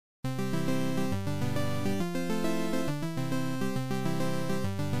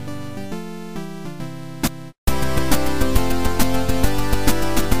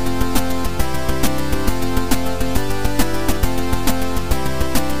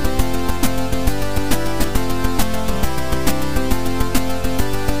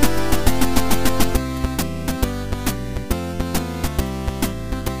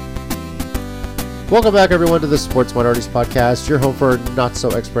Welcome back, everyone, to the Sports Minorities Podcast, your home for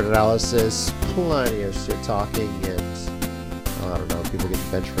not-so-expert analysis, plenty of shit talking, and, I don't know, people getting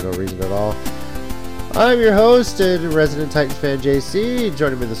benched for no reason at all. I'm your host and resident Titans fan, JC.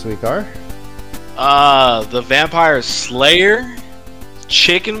 Joining me this week are... the Vampire Slayer,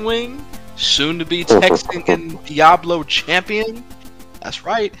 Chicken Wing, soon-to-be Texican Diablo champion. That's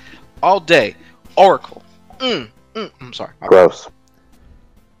right. All day. Oracle. I'm sorry. Gross.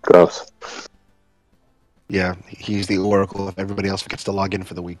 Yeah, he's the Oracle. If everybody else forgets to log in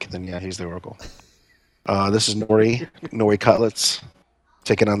for the week, then yeah, he's the Oracle. This is Nori Cutlets,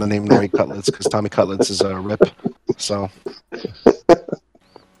 taking on the name Nori Cutlets because Tommy Cutlets is a rip. So.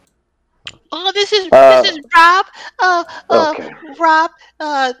 Oh, this is Rob. Okay. Rob,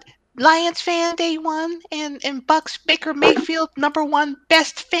 Lions fan day one, and Bucks Baker Mayfield #1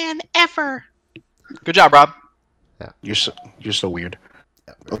 best fan ever. Good job, Rob. Yeah. You're so weird.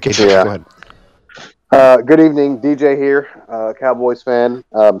 Okay, Yeah. go ahead. Good evening, DJ here, Cowboys fan.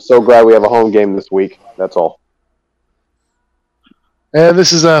 So glad we have a home game this week. That's all. And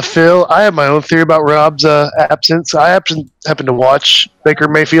this is Phil. I have my own theory about Rob's absence. I happened to watch Baker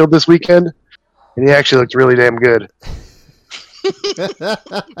Mayfield this weekend, and he actually looked really damn good.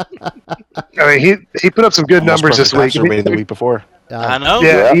 I mean, he put up some good numbers this week. The week before. I know.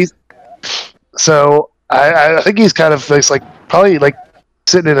 Yeah. So I think he's kind of probably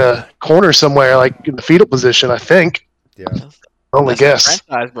sitting in a corner somewhere, like in the fetal position. I think. Yeah. Only That's guess. that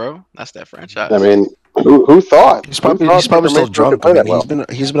franchise, bro. That's that franchise. I mean, who thought? He's probably still drunk. I mean,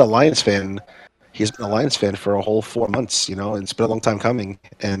 he's been a Lions fan. He's been a Lions fan for a whole 4 months. You know, it's been a long time coming,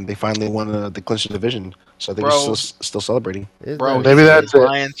 and they finally won the clinch division. So they're still celebrating. Bro, maybe that's a it.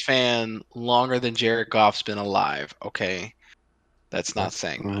 Lions fan longer than Jared Goff's been alive. Okay, that's not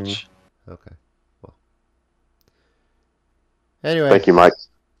saying much. Okay. Well. Anyway. Thank you, Mike.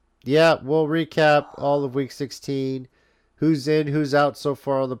 Yeah, we'll recap all of Week 16. Who's in, who's out so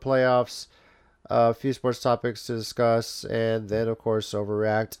far on the playoffs. A few sports topics to discuss. And then, of course,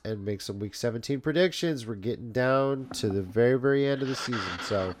 overreact and make some Week 17 predictions. We're getting down to the very, very end of the season.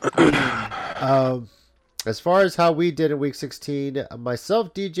 So, as far as how we did in Week 16,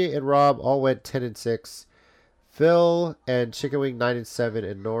 myself, DJ, and Rob all went 10-6. Phil and Chicken Wing 9-7,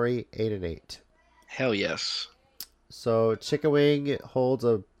 and Nori 8-8. Hell yes. So Chicken Wing holds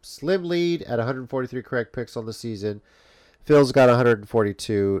a slim lead at 143 correct picks on the season. Phil's got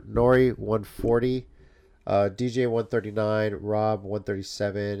 142. Nori 140. DJ 139. Rob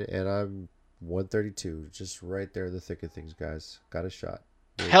 137. And I'm 132. Just right there in the thick of things, guys. Got a shot.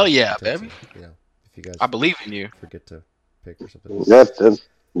 Hell yeah, baby. You know, if you guys I believe in you. forget to pick or something. Yeah,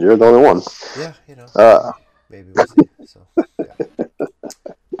 you're the only one. Yeah, you know. Maybe we'll see. So, yeah.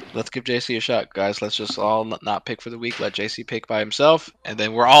 Let's give JC a shot, guys. Let's just all not pick for the week. Let JC pick by himself, and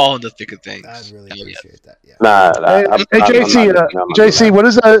then we're all in the thick of things. I'd really Hell yeah. appreciate that. Yeah. Nah, Hey, JC,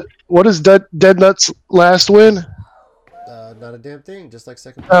 what is Dead Nuts' last win? Not a damn thing. Just like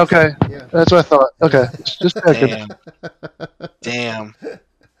second place. Okay, Yeah. that's what I thought. Okay, just checking. Damn.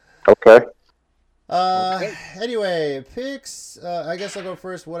 Okay. Anyway, picks. I guess I'll go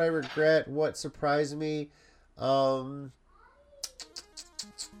first. What I regret, what surprised me.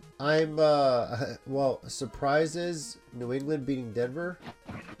 Surprises. New England beating Denver.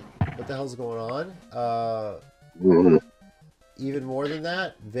 What the hell's going on? Even more than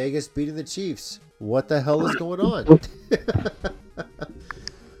that, Vegas beating the Chiefs. What the hell is going on?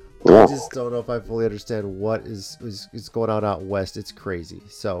 I just don't know if I fully understand what is going on out west. It's crazy.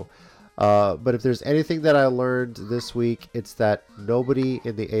 So, but if there's anything that I learned this week, it's that nobody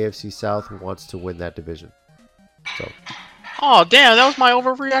in the AFC South wants to win that division. So. Oh damn! That was my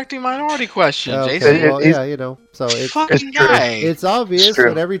overreacting minority question, Okay, JC. well, yeah, you know. So it's Fucking guy. it's obvious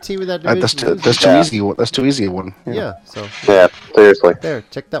that every team in that division. That's too easy. That's too easy one. Yeah. So Yeah, seriously. there,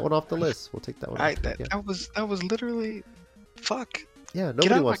 check that one off the list. We'll take that one. off. Yeah. That was literally fuck. Yeah, Get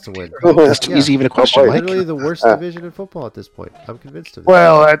nobody out wants my to win. computer. That's too easy even a question, Mike. Literally the worst division in football at this point. I'm convinced of that.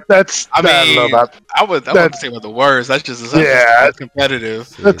 Well, that's I don't know mean, about. I wouldn't say what the worst. That's just Yeah. competitive.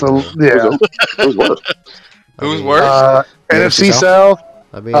 See, That's Who's worse? Who's worse? NFC South.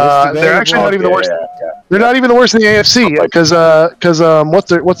 I mean, it's They're actually not even the worst. Yeah. They're not even the worst in the AFC because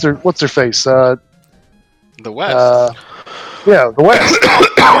what's their face? The West. Yeah, the West.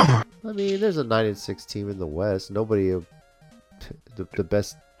 I mean, there's a 9-6 team in the West. Nobody, the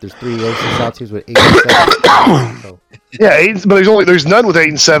best. There's 3 AFC South teams with 8-7. So, Yeah, but there's none with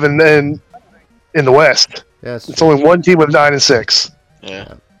 8-7 in the West. yeah, It's only one team with 9-6.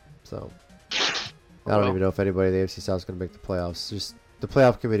 Yeah. So I don't even know if anybody in the AFC South is going to make the playoffs. Just The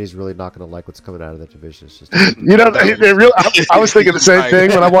playoff committee is really not going to like what's coming out of that division. It's just You know, I was thinking the same thing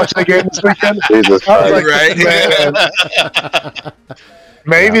when I watched that game this weekend. Jesus I was Christ. like, man,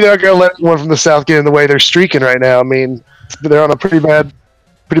 maybe they're going to let one from the South get in the way they're streaking right now. I mean, they're on a pretty bad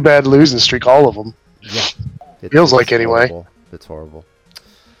losing streak, all of them. yeah, Feels like anyway. horrible. It's horrible.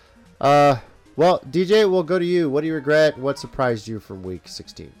 Well, DJ, we'll go to you. What do you regret? What surprised you from Week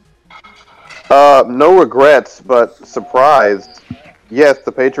 16? No regrets, but surprise. Yes,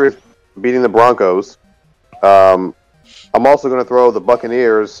 the Patriots beating the Broncos. I'm also going to throw the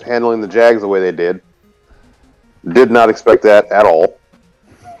Buccaneers handling the Jags the way they did. Did not expect that at all.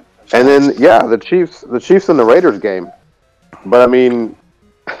 And then, yeah, the Chiefs and the Raiders game. But I mean,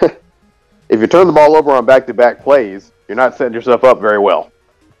 if you turn the ball over on back-to-back plays, you're not setting yourself up very well.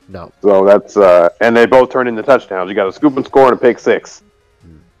 No. So that's and they both turned into touchdowns. You got a scoop and score and a pick six.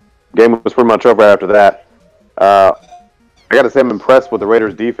 Game was pretty much over after that. I got to say I'm impressed with the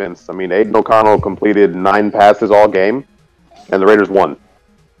Raiders' defense. I mean, Aiden O'Connell completed 9 passes all game, and the Raiders won.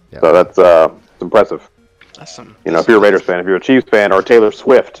 Yeah. So that's impressive. That's some. You know, if you're a Raiders fan, if you're a Chiefs fan or Taylor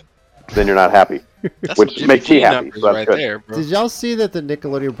Swift, then you're not happy. That's which some makes Jimmy me G happy, numbers so that's right good. there, bro. Did y'all see that the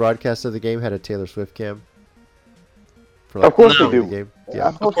Nickelodeon broadcast of the game had a Taylor Swift cam? For Of course they the do. Game? Yeah,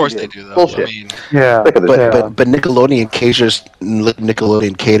 Yeah. Of course they do, though. Bullshit. I mean, Yeah. Look at this. Yeah. But Nickelodeon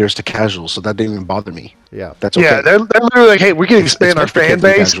caters to casuals, so that didn't even bother me. Yeah. That's okay. Yeah, they're literally like, hey, we can expand our It's meant fan to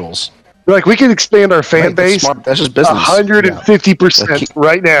cater to base. Casuals. They're like, we can expand our fan Right, that's base smart. That's just business. 150%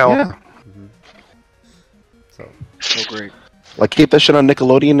 right now. Yeah. So, so great. Like keep that shit on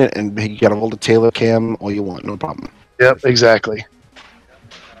Nickelodeon, and you got all the Taylor cam all you want, no problem. Yep, exactly.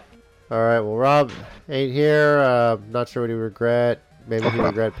 all right. Well, Rob ain't here. Not sure what he regret. Maybe he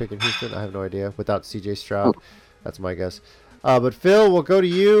regret picking Houston. I have no idea. Without C.J. Stroud, that's my guess. But Phil, we'll go to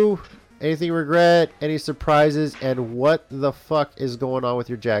you. Anything you regret? Any surprises? And what the fuck is going on with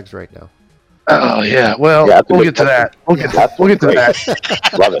your Jags right now? Oh yeah. Well, Yeah, that's a we'll good get to that. We'll get That's to great. that.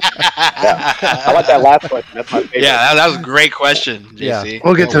 Love it. Yeah. I like that last question. That's my favorite. Yeah, that was a great question, Yeah. JC.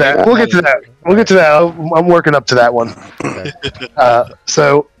 We'll get to that. We'll get to that. We'll get to that. I'm working up to that one. Okay.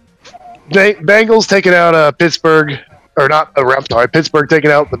 So, Bengals taking out Pittsburgh, or not? I'm sorry, Pittsburgh taking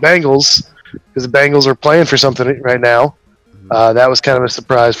out the Bengals because the Bengals are playing for something right now. That was kind of a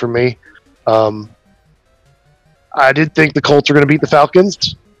surprise for me. I did think the Colts were going to beat the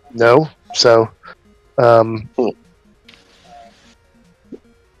Falcons. No, so we'll go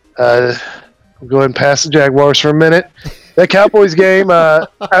ahead and pass the Jaguars for a minute. That Cowboys game, I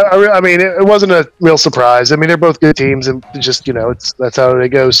mean, it wasn't a real surprise. I mean, they're both good teams, and just that's how they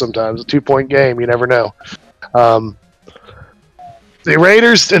go sometimes. A 2-point game, you never know. The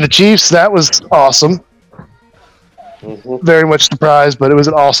Raiders and the Chiefs, that was awesome. Very much surprised, but it was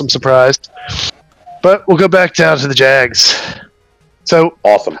an awesome surprise. But we'll go back down to the Jags. So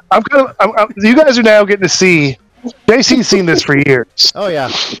Awesome. you guys are now getting to see. JC's seen this for years. Oh yeah.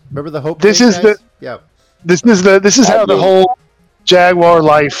 Remember the hope? This thing, is guys? Yeah. This is how the whole Jaguar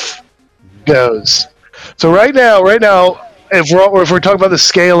life goes. So right now, if we're talking about the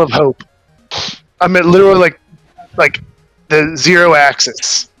scale of hope, I'm at literally like the 0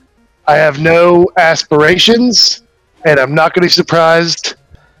 axis. I have no aspirations, and I'm not going to be surprised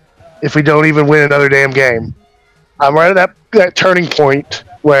if we don't even win another damn game. I'm right at that turning point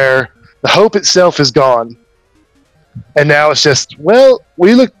where the hope itself is gone. And now it's just, well,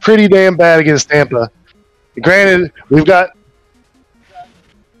 we look pretty damn bad against Tampa. Granted, we've got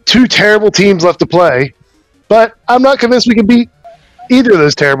 2 terrible teams left to play, but I'm not convinced we can beat either of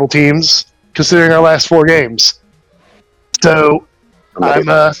those terrible teams considering our last 4 games. So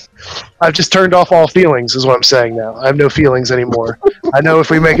I've just turned off all feelings is what I'm saying now. I have no feelings anymore. I know if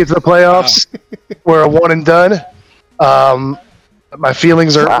we make it to the playoffs, we're a one and done. My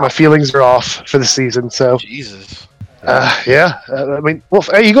feelings are off for the season. So Jesus. yeah. I mean, well,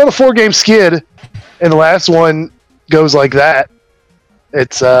 hey, you go to 4-game skid, and the last one goes like that. It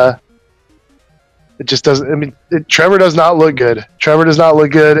just doesn't. I mean, Trevor does not look good.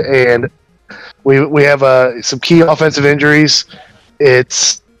 And we have some key offensive injuries.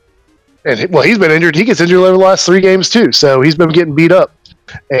 He's been injured. He gets injured over the last 3 games too. So he's been getting beat up,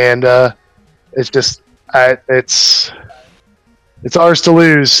 and it's ours to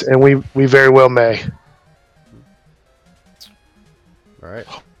lose, and we very well may. All right.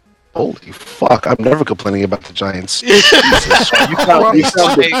 Holy fuck! I'm never complaining about the Giants. You sound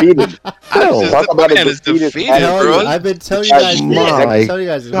defeated. Hell, Talk about Man a is defeated defeated, attitude. bro. I've been telling you guys. My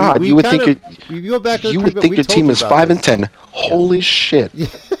God, you would think you go back. you would think your team is 5-10. Holy shit! Did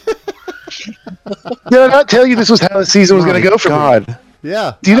I not tell you this was how the season was going to go for me? God.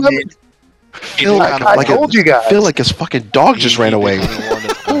 Yeah. Do you know? I told you guys. I feel like his fucking dog just ran away.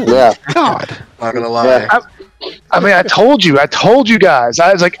 Yeah. God. Not gonna lie. Yeah. I mean, I told you guys.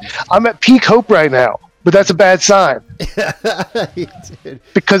 I was like, I'm at peak hope right now, but that's a bad sign He did.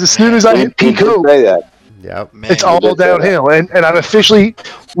 because as soon as I hit peak hope, Say that. Yep. Man, it's all did say that. downhill, and I've officially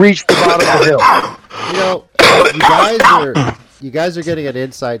reached the bottom of the hill. You know, you guys are getting an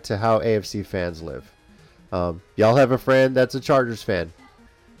insight to how AFC fans live. Y'all have a friend that's a Chargers fan.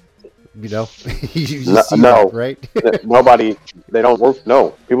 You know, you see No. that, right? Nobody. They don't work.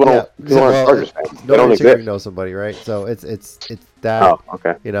 No, people don't. Yeah. People aren't Well, Chargers fans. They don't Nobody exist. you know somebody, right? So it's that. Oh,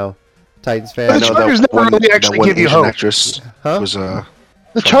 okay. You know, Titans But fan. the Chargers never really actually give you Asian hope. actress Huh? was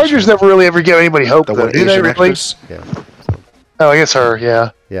The Chargers never really ever give anybody hope, the though, one do they? Asian Really? actress. Yeah. Oh, I guess her.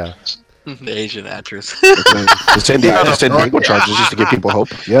 Yeah. Yeah. the Asian actress. The San Diego Chargers used to give people hope.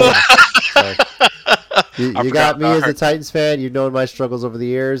 Yeah. So, you I got forgot me about as her. a Titans fan. You've known my struggles over the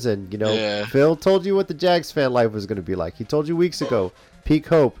years, and you know, Yeah. Phil told you what the Jags fan life was going to be like. He told you weeks ago. Peak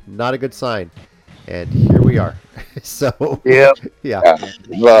hope, not a good sign, and here we are. So Yeah. yeah,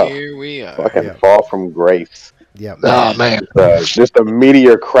 The Here we are. fucking Yeah. fall from grace. yeah, Oh man, Just a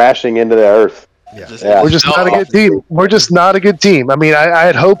meteor crashing into the earth. yeah. Just- Yeah. we're just No, not a good team. We're just not a good team. I mean, I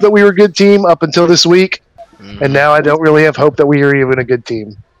had hope that we were a good team up until this week, Mhm. and now I don't really have hope that we are even a good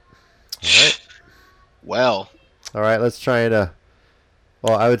team. All right. Well, All right, let's try and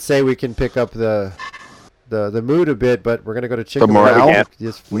well, I would say we can pick up the mood a bit, but we're gonna go to chicken. morale? We can't.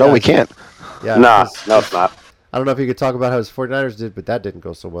 Yeah, We can't. Yeah, Nah, 'cause- no, it's not. I don't know if you could talk about how his 49ers did, but that didn't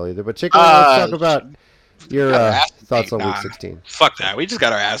go so well either. But chicken, let's talk about your thoughts on nah. Week 16. fuck that. We just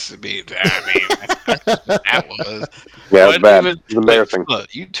got our asses beat. I mean, that was. Yeah, it's But bad. even- It's embarrassing.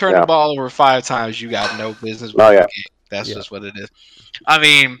 Look, you turn Yeah. the ball over 5 times, you got no business. Oh, yeah. winning the game. That's Yeah. just what it is. I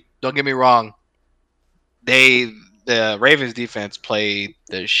mean, don't get me wrong. The Ravens defense played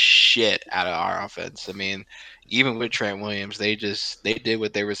the shit out of our offense. I mean, even with Trent Williams, they did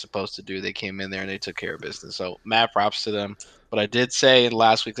what they were supposed to do. They came in there and they took care of business. So mad props to them. But I did say in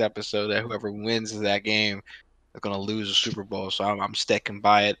last week's episode that whoever wins that game is going to lose the Super Bowl. So I'm sticking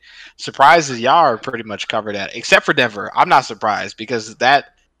by it. Surprises, y'all are pretty much covered at, except for Denver. I'm not surprised because that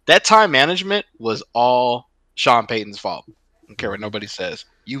time management was all Sean Payton's fault. I don't care what nobody says.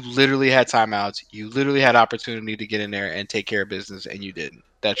 You literally had timeouts. You literally had opportunity to get in there and take care of business, and you didn't.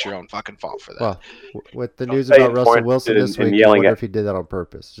 That's your own fucking fault for that. Well, with the news Payton about Russell pointed Wilson this and week, I yelling wonder at- if he did that on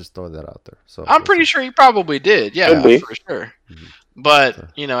purpose. Just throwing that out there. So I'm pretty sure he probably did. Yeah, Could be. for sure. Mhm. But, Sure.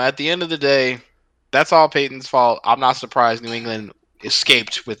 you know, at the end of the day, that's all Peyton's fault. I'm not surprised New England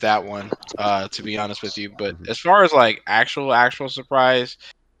escaped with that one, to be honest with you. But Mhm. as far as like actual surprise,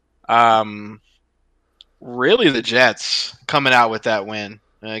 really the Jets coming out with that win.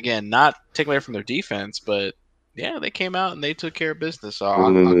 Again, not taking away from their defense, but yeah, they came out and they took care of business. So I'll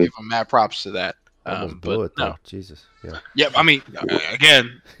Mhm. give them mad props to that. almost blew But it though. no, Jesus. Yeah. yeah, I mean,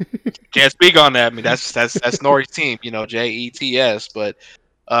 again, can't speak on that. I mean, that's Nori's team, you know, Jets. But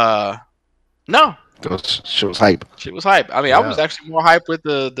no, She was hype. shit was hype. I mean, I was actually more hyped with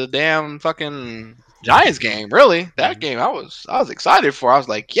the damn fucking Giants game. Really, that game I was excited for. I was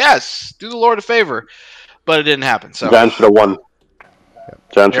like, yes, do the Lord a favor, but it didn't happen. So John should have won.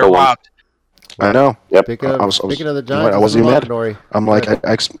 John should they're have won. robbed. I know. Yep. Speaking of, I was- speaking of the I Giants, wasn't let's even move on, mad. Nori. I'm Go like,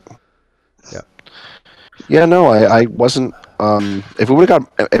 ahead. Yeah. Yeah, no, I wasn't. If we would have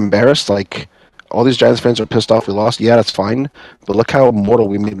got embarrassed, like all these Giants fans are pissed off we lost. Yeah, that's fine. But look how mortal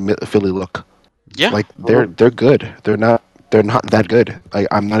we made Philly look. Yeah, Like they're good. They're not that good.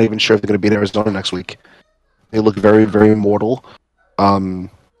 I'm not even sure if they're going to beat Arizona next week. They look very, very mortal.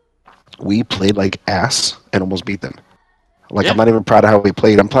 We played like ass and almost beat them. Like Yeah. I'm not even proud of how we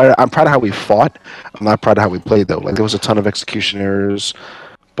played. I'm proud of how we fought. I'm not proud of how we played though. Like there was a ton of execution errors,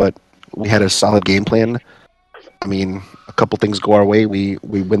 but we had a solid game plan. I mean, a couple things go our way, we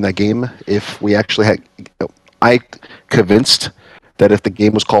win that game. If we actually had, I convinced that if the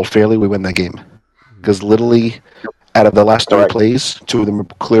game was called fairly, we win that game. Because literally, out of the last 3 Correct. plays, 2 of them were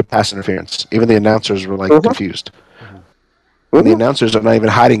clear pass interference. Even the announcers were like Mhm. confused. And the announcers are not even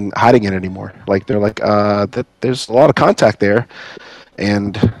hiding it anymore. Like they're like, there's a lot of contact there,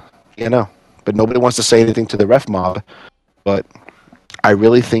 and you know, but nobody wants to say anything to the ref mob. But I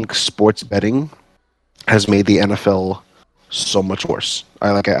really think sports betting has made the NFL so much worse.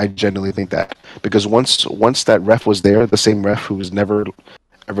 I genuinely think that because once that ref was there, the same ref who was never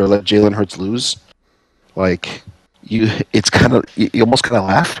ever let Jalen Hurts lose, like you almost kind of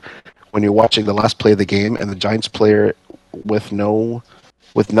laugh when you're watching the last play of the game and the Giants player with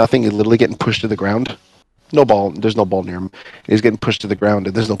nothing is literally getting pushed to the ground. No ball. There's no ball near him. He's getting pushed to the ground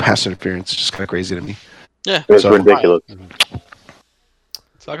and there's no pass interference. It's just kind of crazy to me. yeah, It's So- ridiculous.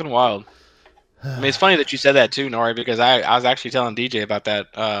 it's fucking wild. I mean, it's funny that you said that too, Nori, because I was actually telling DJ about that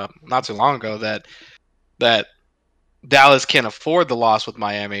not too long ago that Dallas can't afford the loss with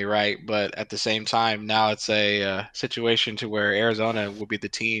Miami, right? But at the same time, now it's a situation to where Arizona will be the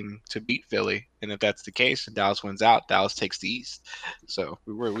team to beat Philly, and if that's the case, and Dallas wins out, Dallas takes the East. So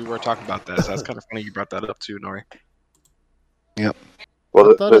we were talking about that. So that's kind of funny you brought that up too, Nori. Yep.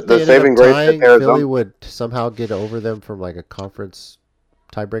 Well, I thought if they the ended saving up grace tying, with Arizona. Philly would somehow get over them from like a conference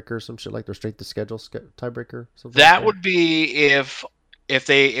tiebreaker or some shit like their straight to schedule tiebreaker. Something That like would be if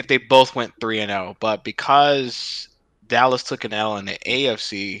they both went 3-0, but because Dallas took an L in the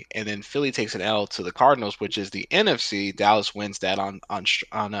AFC and then Philly takes an L to the Cardinals, which is the NFC, Dallas wins that on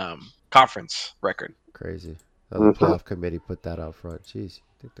conference record. crazy. The Mhm. playoff committee put that out front. Jeez, you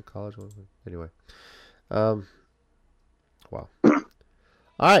think the college one? Anyway, wow.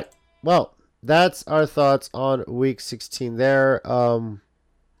 All right. Well, that's our thoughts on Week 16. There.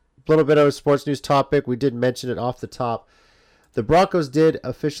 Little bit of a sports news topic. We did mention it off the top. The Broncos did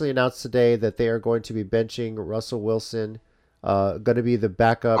officially announce today that they are going to be benching Russell Wilson, going to be the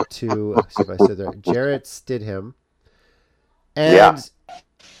backup to, let's see if I said that, Jarrett Stidham. And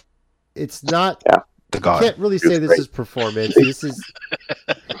it's not, The you God. can't really say this great. is performance. This is,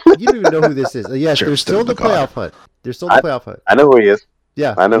 you don't even know who this is. Yes, Sure, they're still in the still the God. playoff hunt. They're still in the playoff hunt. I know who he is.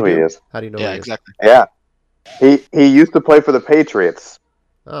 Yeah. I know you who he do? is. How do you know Yeah, who he exactly. Yeah. He used to play for the Patriots, is?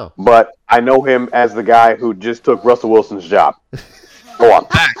 Oh. but I know him as the guy who just took Russell Wilson's job. Go on.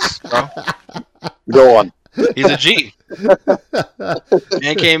 Facts, bro. Go on. He's a G.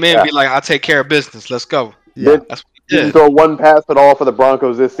 Man came in and be like, I'll take care of business. Let's go. Yeah. That's what he Didn't did. throw one pass at all for the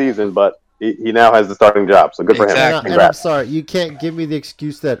Broncos this season, but he now has the starting job. So good for him. Exactly. And I'm Congrats. sorry, you can't give me the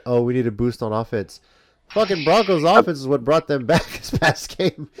excuse that, oh, we need a boost on offense. Fucking Broncos offense is what brought them back this past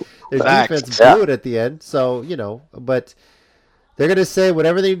game. Their Facts. defense Yeah. blew it at the end. So, but they're going to say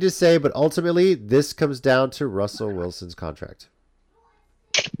whatever they need to say, but ultimately this comes down to Russell Wilson's contract.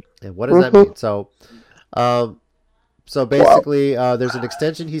 And what does that mean? So basically, there's an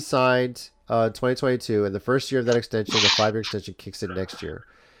extension he signed in 2022, and the first year of that extension, the 5-year extension kicks in next year.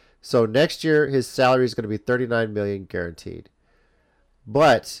 So next year, his salary is going to be $39 million guaranteed.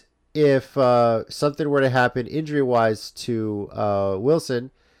 But if something were to happen injury-wise to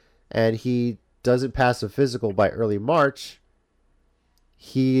Wilson, and he doesn't pass a physical by early March,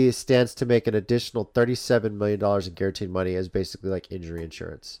 he stands to make an additional $37 million in guaranteed money as basically like injury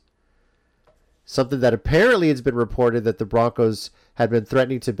insurance. Something that apparently it's been reported that the Broncos had been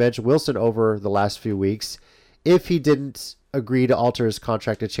threatening to bench Wilson over the last few weeks if he didn't agree to alter his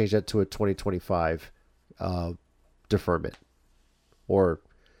contract to change that to a 2025 deferment or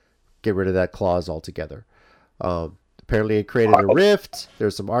get rid of that clause altogether. Apparently it created a rift. There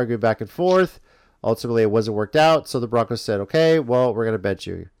was some arguing back and forth. Ultimately, it wasn't worked out, so the Broncos said, okay, well, we're going to bench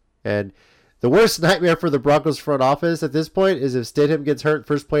you. And the worst nightmare for the Broncos front office at this point is if Stidham gets hurt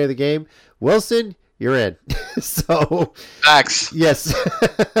first play of the game, Wilson, you're in. So, Facts. yes.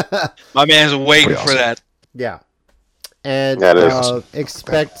 My man's waiting Pretty for awesome. that. Yeah. And That is awesome.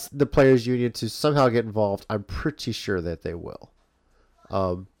 expect the players' union to somehow get involved. I'm pretty sure that they will.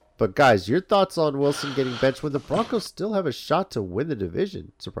 But, guys, your thoughts on Wilson getting benched when the Broncos still have a shot to win the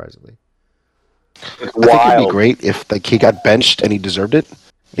division, surprisingly? I think it'd be Wild. great if he got benched and he deserved it,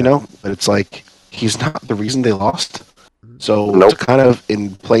 but it's like he's not the reason they lost. So Nope. it's kind of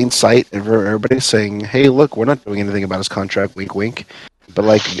in plain sight, everybody's saying, hey, look, we're not doing anything about his contract, wink, wink. But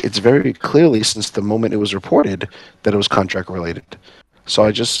it's very clearly since the moment it was reported that it was contract related. So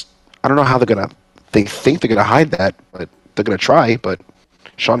I don't know how they think they're going to hide that, but they're going to try. But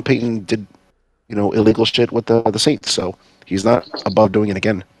Sean Payton did, illegal shit with the Saints. So he's not above doing it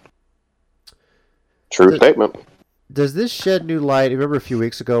again. True statement. Does this shed new light? Remember a few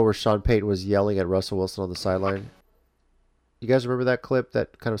weeks ago where Sean Payton was yelling at Russell Wilson on the sideline? You guys remember that clip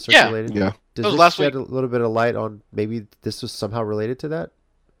that kind of circulated? Yeah. Does That was this last shed week. a little bit of light on maybe this was somehow related to that?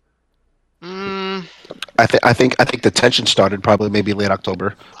 I think the tension started probably maybe late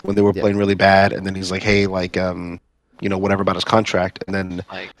October when they were Yeah. playing really bad, and then he's like, hey, whatever about his contract, and then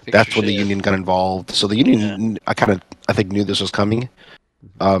Like, fix that's your when the shit. union got involved. So the union, I think knew this was coming.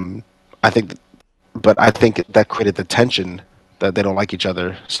 I think that created the tension that they don't like each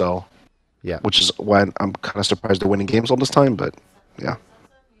other. So Yeah. which is why I'm kind of surprised they're winning games all this time. But yeah,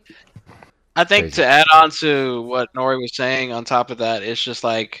 I think Crazy. to add on to what Nori was saying, on top of that, it's just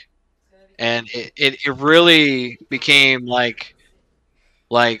like, and it really became like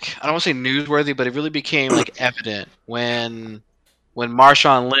I don't want to say newsworthy, but it really became like evident when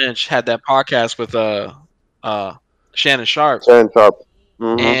Marshawn Lynch had that podcast with Shannon Sharp, Shannon Sharp.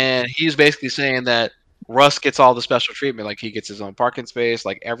 Mm-hmm. and he's basically saying that Russ gets all the special treatment. Like, he gets his own parking space.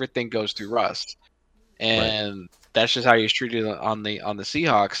 Like, everything goes through Russ, and that's just how he's treated on the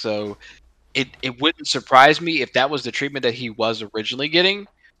Seahawks. So it wouldn't surprise me if that was the treatment that he was originally getting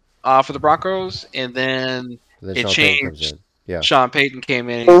for the Broncos, and then it Sean Payton comes changed. in. Yeah. Sean Payton came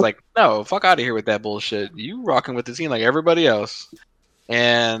in and he's like, no, fuck out of here with that bullshit. You rocking with the team like everybody else.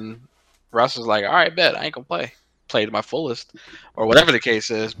 And Russ was like, all right, bet. I ain't going to play to my fullest or whatever the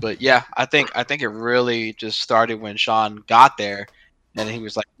case is. But yeah, I think it really just started when Sean got there and he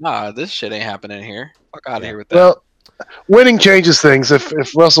was like, nah, this shit ain't happening here. Fuck out of here with that. Well, winning changes things.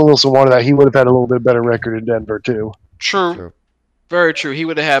 If Russell Wilson wanted that, he would have had a little bit better record in Denver too. True. Very true. He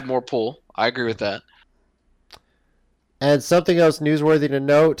would have had more pull. I agree with that. And something else newsworthy to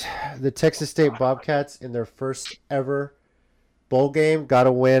note, the Texas State Bobcats in their first ever bowl game got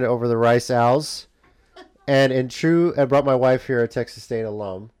a win over the Rice Owls. And I brought my wife here, a Texas State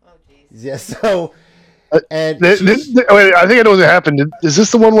alum. Oh, jeez. Yeah, so... And wait, I think I know what happened. Is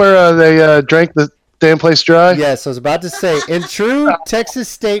this the one where they drank the damn place dry? Yes, I was about to say, in true Texas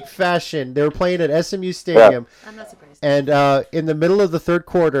State fashion, they were playing at SMU Stadium. Yeah. I'm not surprised. And in the middle of the third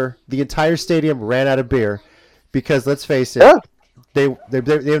quarter, the entire stadium ran out of beer. Because let's face it, they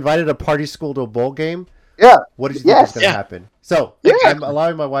invited a party school to a bowl game. Yeah. What did you think was going to happen? So I'm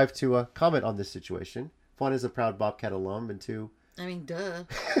allowing my wife to comment on this situation. One is a proud Bobcat alum, and two, I mean, duh.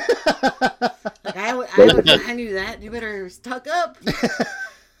 Like I knew that. You better stock up.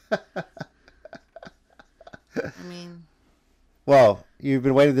 I mean, well, you've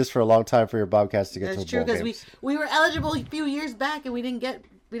been waiting this for a long time for your Bobcats to get to that's a true bowl because game. we were eligible a few years back and we didn't get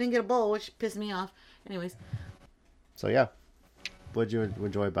a bowl, which pissed me off. Anyways. So yeah, what did you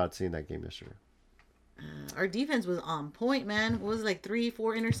enjoy about seeing that game yesterday? Our defense was on point, man. What was it, like 3-4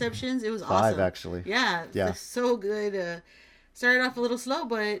 interceptions? It was 5 awesome. actually. Yeah. So good. Started off a little slow,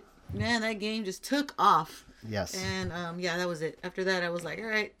 but man, that game just took off. Yes. And yeah, that was it. After that, I was like, all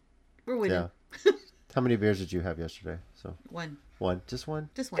right, we're winning. Yeah. How many beers did you have yesterday? So One. Just one.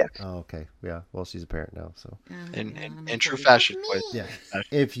 Just one. Oh, okay. Yeah. Well, she's a parent now, so. In true fashion, boys. Yeah.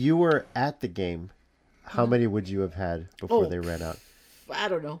 If you were at the game, how many would you have had before they ran out? I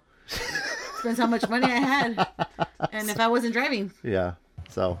don't know. Depends how much money I had, and if I wasn't driving. Yeah.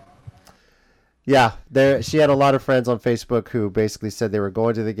 So. Yeah, she had a lot of friends on Facebook who basically said they were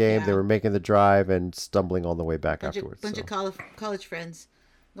going to the game, they were making the drive, and stumbling on the way back afterwards. Bunch of college friends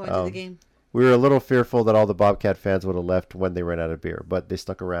going to the game. We were a little fearful that all the Bobcat fans would have left when they ran out of beer, but they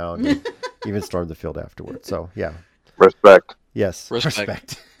stuck around and even stormed the field afterwards. So, yeah. Respect. Yes.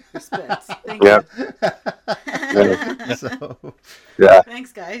 Respect. Respect. Thank you. So, Yeah.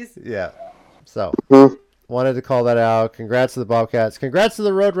 Thanks, guys. yeah. So, wanted to call that out. Congrats to the Bobcats. Congrats to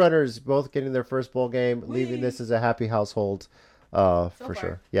the Roadrunners, both getting their first bowl game, leaving this as a happy household for far.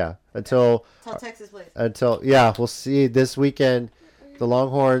 sure. Yeah. Until Texas plays. We'll see this weekend. The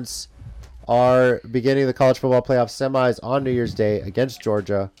Longhorns are beginning the college football playoff semis on New Year's Day against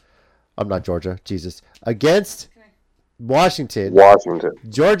Georgia. Against Washington.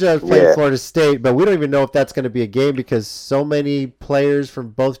 Georgia is playing Florida State, but we don't even know if that's going to be a game because so many players from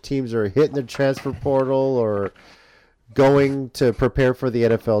both teams are hitting the transfer portal or going to prepare for the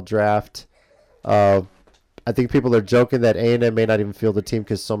NFL draft. I think people are joking that A&M may not even field the team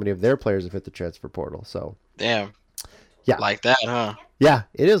because so many of their players have hit the transfer portal. So damn. Yeah. Like that, huh? Yeah,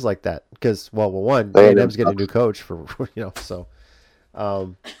 it is like that because, well, one, A&M's getting a new coach for, so.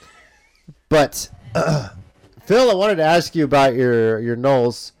 But, Phil, I wanted to ask you about your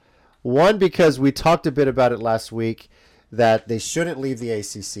Noles. One, because we talked a bit about it last week, that they shouldn't leave the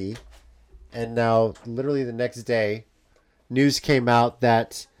ACC. And now, literally the next day, news came out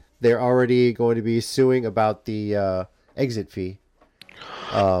that they're already going to be suing about the exit fee.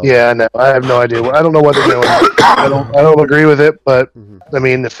 Yeah, no, I have no idea. I don't know what they're doing. I don't agree with it, but I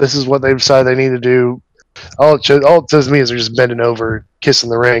mean, if this is what they decide they need to do, all it says to me is they're just bending over, kissing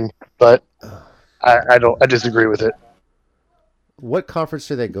the ring. But I disagree with it. What conference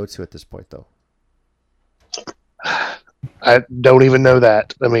do they go to at this point, though? I don't even know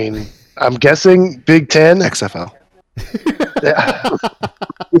that. I mean, I'm guessing Big Ten. XFL. Yeah.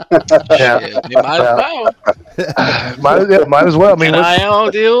 They might as well. Might as well. I mean,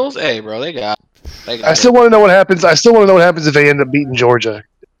 NIL deals. Hey, bro, they got. I still want to know what happens. I still want to know what happens if they end up beating Georgia.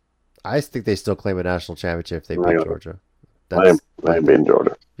 I think they still claim a national championship if they beat Georgia. I am beating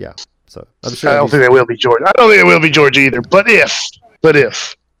Georgia. Yeah. So I'm sure. I don't think they will beat Georgia. I don't think it will beat Georgia either. But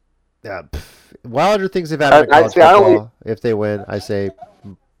if. Yeah. Wilder things they've had in college football. If they win, I say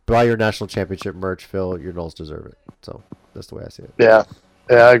buy your national championship merch, Phil. Your Noles deserve it. So that's the way I see it. Yeah,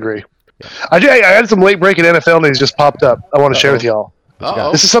 I agree. Yeah. I had some late breaking NFL news just popped up. I want to share with y'all.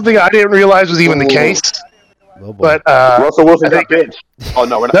 Uh-oh. This is something I didn't realize was even the case. Oh boy. But Russell Wilson I got think- benched. Oh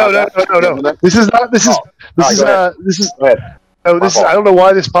no, we're not. no. This is not. This is. This is. Go ahead. Oh, this is. I don't know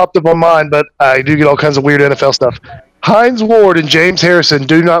why this popped up on mine, but I do get all kinds of weird NFL stuff. Hines Ward and James Harrison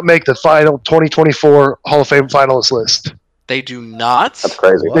do not make the final 2024 Hall of Fame finalist list. They do not. That's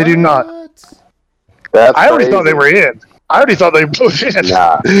crazy. They do not. What? That's I already crazy. thought they were in. I already thought they were both in.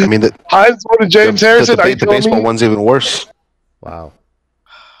 Nah. I mean, the, Hines Ward and James Harrison. the, Are you the telling baseball me? one's even worse. Wow.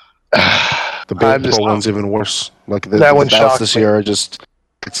 The baseball one's even worse. Like the That one ballots shocked this me. year are just.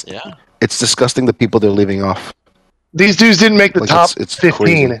 It's disgusting the people they're leaving off. These dudes didn't make the Like, top it's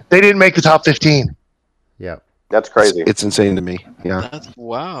 15. crazy. They didn't make the top 15. Yeah. That's crazy. It's insane to me. Yeah.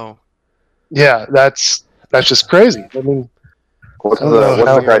 Wow. Yeah, that's just crazy. I mean, What's I don't know the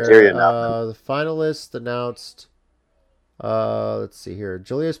how- criteria now? The finalists announced. Let's see here: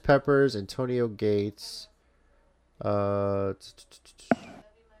 Julius Peppers, Antonio Gates. Will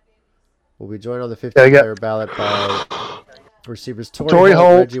be joined on the 15-player ballot by receivers Torrey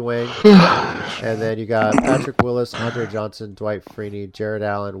Holt, Reggie Wayne, and then you got Patrick Willis, Andre Johnson, Dwight Freeney, Jared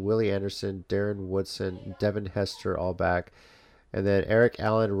Allen, Willie Anderson, Darren Woodson, Devin Hester, all back. And then Eric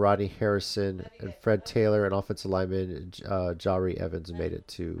Allen, Rodney Harrison, and Fred Taylor, and offensive lineman Jari Evans made it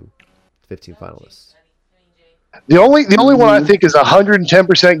to 15 finalists. the only one I think is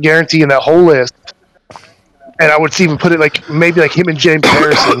 110% guarantee in that whole list, and I would even put it like maybe like him and James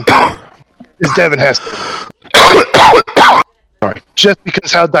Harrison, is Devin Hester. Sorry. Just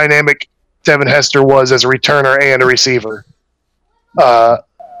because how dynamic Devin Hester was as a returner and a receiver. I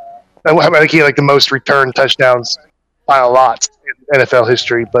think he had like the most return touchdowns by a lot in NFL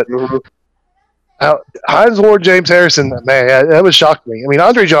history, but Hines Ward, James Harrison, man, that was shocked me. I mean,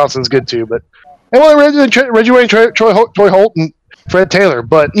 Andre Johnson's good too, but Reggie Wayne, Troy Holt, and Fred Taylor.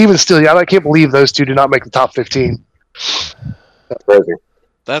 But even still, I can't believe those two did not make the top 15. That's crazy.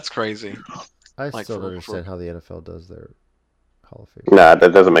 That's crazy. I Like, still don't for- understand how the NFL does their Hall of Fame. Nah,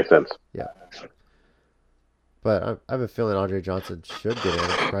 that doesn't make sense. But I have a feeling Andre Johnson should get in. I'm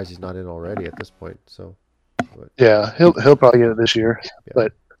surprised he's not in already at this point. So, Yeah, he'll probably get it this year.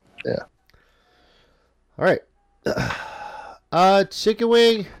 But all right. Chicken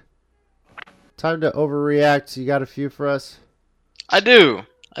wing. Time to overreact. You got a few for us? I do,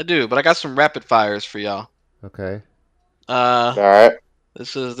 but I got some rapid fires for y'all. Okay. All right.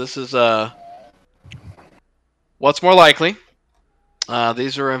 This is what's more likely.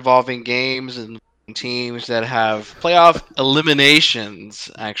 These are involving games and teams that have playoff eliminations,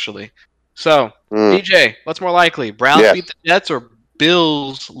 actually. So, DJ, what's more likely? Browns Yes. beat the Jets or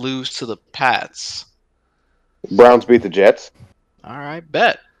Bills lose to the Pats? Browns beat the Jets. All right,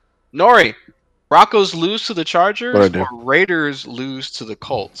 bet. Nori, Broncos lose to the Chargers What'd I or Raiders lose to the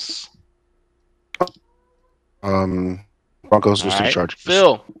Colts? Broncos lose All to the right, Chargers.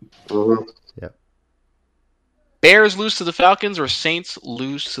 Phil, Mm-hmm. Bears lose to the Falcons or Saints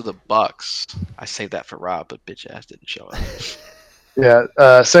lose to the Bucks? I saved that for Rob, but bitch ass didn't show up.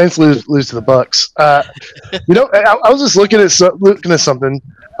 yeah, Saints lose to the Bucks. I was just looking at something.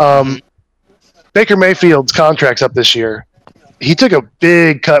 Baker Mayfield's contract's up this year. He took a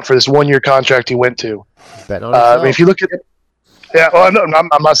big cut for this 1-year contract he went to. Betting on himself. If you look at it, well, no,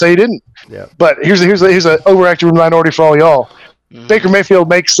 I'm not saying he didn't. Yeah. But here's an overactive minority for all y'all. Baker Mayfield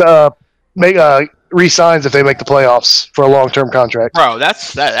re-signs if they make the playoffs for a long-term contract. Bro,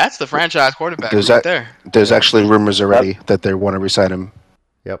 that's the franchise quarterback right there. There's actually rumors already that they want to resign him.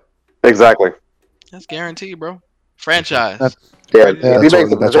 Yep. Exactly. That's guaranteed, bro. Franchise. Yeah.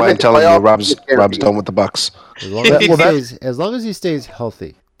 That's why I'm telling you, Rob's done with the Bucks. As long as he stays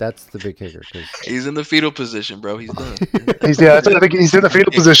healthy, that's the big kicker. He's in the fetal position, bro. He's done. I think he's in the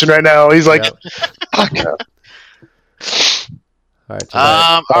fetal position right now. He's like, fuck. All right.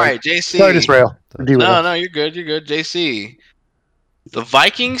 All right, JC. Sorry, Disrail. No, you're good. You're good, JC. The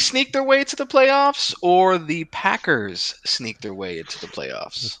Vikings sneak their way to the playoffs, or the Packers sneak their way into the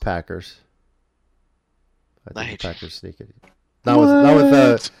playoffs? Packers. I I think hate the you. Packers sneak it. Not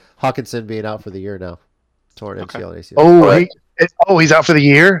with Hawkinson being out for the year now. Torn MCL and ACL. He's out for the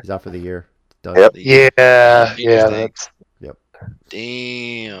year? He's out for the year. Done. Yep. Yeah. That's, Yep.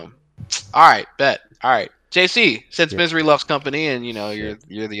 Damn. All right, bet. All right, JC. Since misery loves company, and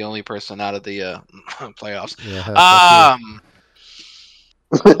you're the only person out of the playoffs. Yeah,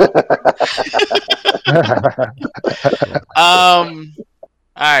 All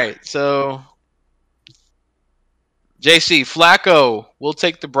right, so JC Flacco will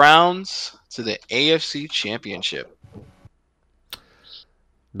take the Browns to the AFC Championship.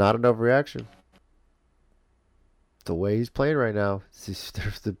 Not an overreaction. The way he's playing right now,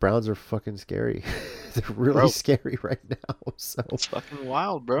 the Browns are fucking scary. they're really Bro. scary right now. So It's fucking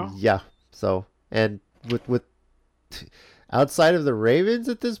wild, bro. yeah. So and with outside of the Ravens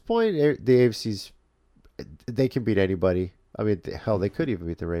at this point, the AFC's they can beat anybody. I mean, hell, they could even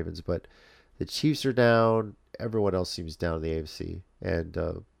beat the Ravens, but the Chiefs are down. Everyone else seems down in the AFC, and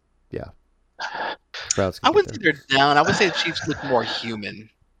yeah, Browns. I Can wouldn't get say they're down. I would say the Chiefs look more human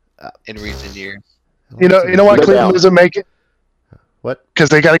there. in recent years. You know why They're Cleveland down. doesn't make it? What? Because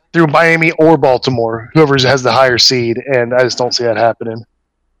they got to get through Miami or Baltimore, whoever has the higher seed, and I just don't see that happening.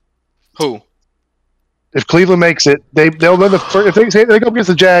 Who? If Cleveland makes it, they'll win the first. If they go against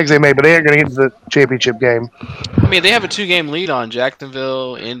the Jags, they may, but they ain't going to get to the championship game. I mean, they have a 2-game lead on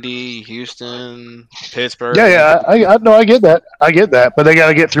Jacksonville, Indy, Houston, Pittsburgh. Yeah, I get that, but they got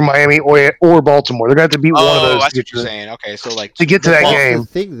to get through Miami or Baltimore. They're going to have to beat one of Oh, those I to see get what you're to, saying. Okay, so like to get to that That's game. the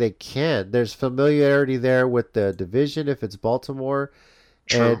thing, they can. There's familiarity there with the division if it's Baltimore,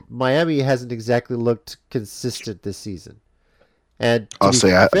 True. and Miami hasn't exactly looked consistent this season. And to I'll be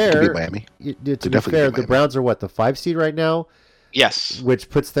say I fair, could beat Miami. To be definitely fair, beat the Miami. Browns are what, the 5 seed right now, Yes. which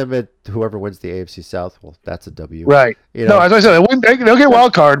puts them at whoever wins the AFC South. Well, that's a W. Right. You No, know, as I said, they'll get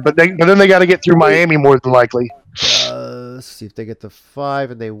wild card, but then they got to get through Miami more than likely. let's see if they get the 5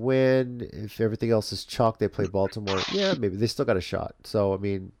 and they win. If everything else is chalk, they play Baltimore. Yeah, maybe they still got a shot. So I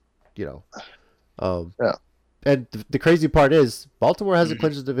mean, Yeah. And the crazy part is Baltimore hasn't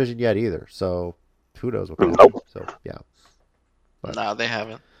clinched the division yet either. So who knows what can Nope. happen. So yeah. But- No, they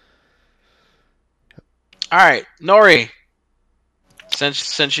haven't. All right, Nori.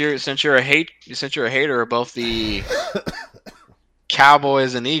 Since you're a hater of both the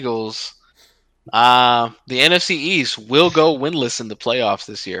Cowboys and Eagles, the NFC East will go winless in the playoffs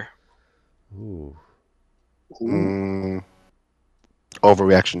this year. Ooh.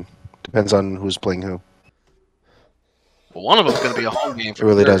 Overreaction. Depends on who's playing who. But one of them's going to be a home game. It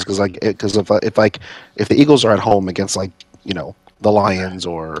really does, because if the Eagles are at home against the Lions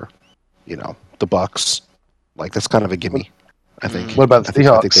or the Bucks, that's kind of a gimme. I think. What about the I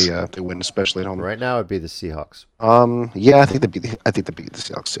Seahawks? think they win, especially at home. Right now it'd be the Seahawks. Yeah, I think they beat the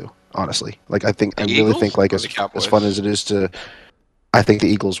Seahawks too. Honestly, I really Eagles think or as the Cowboys? fun as it is to, I think the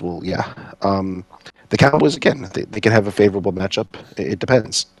Eagles will. Yeah, the Cowboys again. They can have a favorable matchup. It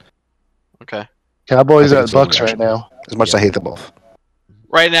depends. Okay. Cowboys I think are at it's Bucks overreaction. right now. As much as I hate them both.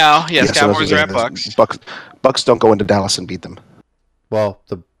 Right now, yes, Yeah, so that's Cowboys the are at thing. Bucks. Bucks don't go into Dallas and beat them. Well,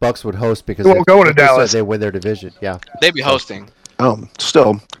 the Bucks would host because They won't go into they said Dallas. they win their division. Yeah. They'd be hosting.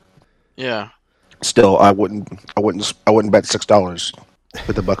 Still, Yeah. I wouldn't bet $6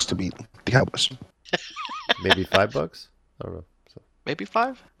 for the Bucks to beat the Cowboys. Maybe $5. I don't know. So, Maybe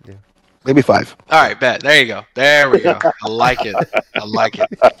 5. Maybe 5. All right, bet. There you go. There we go. I like it.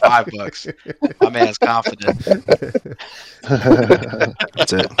 $5. My man's confident.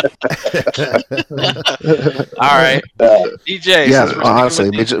 That's it. All right, DJ. Yeah, since we're sticking honestly,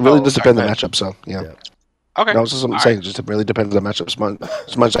 with it the- really oh, does sorry, depend on go the ahead. matchup. So yeah. Okay. No, it's just what I'm saying. It just really depends on the matchup.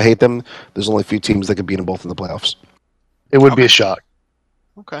 As much as I hate them, there's only a few teams that could beat them both in the playoffs. It would be a shock.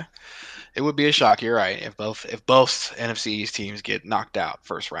 Okay. It would be a shock. You're right. If both NFC East teams get knocked out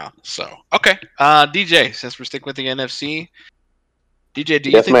first round. So okay. DJ, since we're sticking with the NFC, DJ, do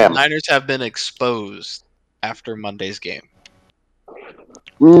you Yes, think ma'am. the Niners have been exposed after Monday's game?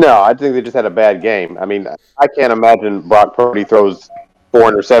 No, I think they just had a bad game. I mean, I can't imagine Brock Purdy throws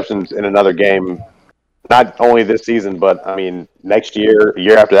 4 interceptions in another game, not only this season, but I mean next year,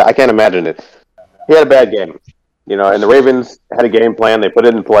 year after that. I can't imagine it. He had a bad game, and the Ravens had a game plan. They put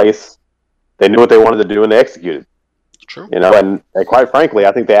it in place. They knew what they wanted to do, and they executed. True. And quite frankly,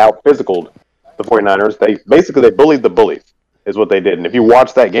 I think they out-physicaled the 49ers. They bullied the bullies, is what they did. And if you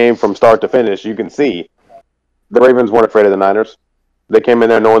watch that game from start to finish, you can see the Ravens weren't afraid of the Niners. They came in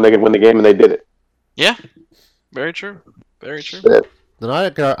there knowing they could win the game, and they did it. Yeah. Very true. Very true. then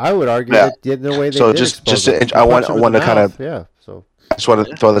I would argue Yeah. that the way they So did just expose to- them, I they want- punched I them in want the to kinda- mouth. Yeah. So I just want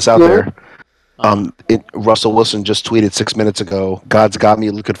to throw this out there. Uh-huh. Russell Wilson just tweeted 6 minutes ago. God's got me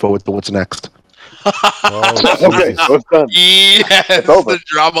looking forward to what's next. oh, Okay, Jesus. so it's done. Yes, over. the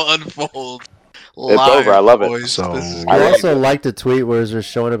drama unfolds. It's over. I love it. So- This is I great. also liked a tweet where it was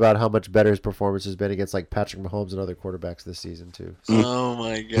showing about how much better his performance has been against Patrick Mahomes and other quarterbacks this season too. So, Oh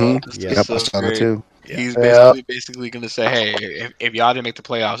my god, Mhm. this Yeah. is Yep, so I saw that great. too. He's Yeah. basically gonna say, "Hey, if y'all didn't make the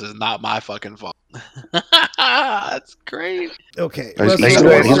playoffs, it's not my fucking fault." That's great. okay, He's Russell, gonna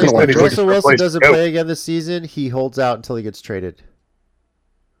win. He's gonna win. Russell Wilson Place to doesn't go. play again this season. He holds out until he gets traded.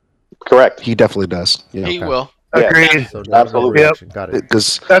 Correct. He definitely does. He Yeah. will. Yeah. Agreed. So no Absolutely. reaction. Got it.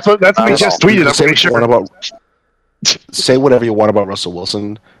 Because That's what he just tweeted. I'm say pretty what you sure. want about say whatever you want about Russell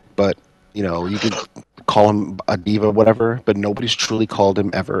Wilson, but you could call him a diva, whatever. But nobody's truly called him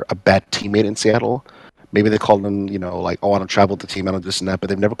ever a bad teammate in Seattle. Maybe they called him, like, oh, I don't travel with the team, I don't this and that, but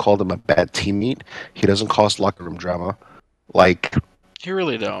they've never called him a bad teammate. He doesn't cause locker room drama. Like, You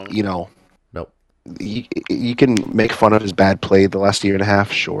really don't. Nope. You can make fun of his bad play the last year and a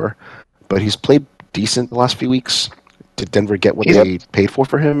half, sure, but he's played decent the last few weeks. Did Denver get what they paid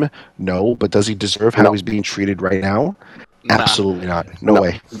for him? No, but does he deserve how he's being treated right now? Nah. Absolutely not. No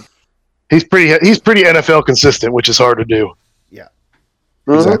way. He's pretty NFL consistent, which is hard to do. Yeah.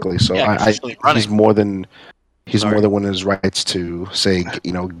 Exactly. So consistently running. he's more than one of his rights to say,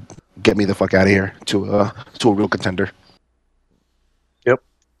 get me the fuck out of here to a real contender.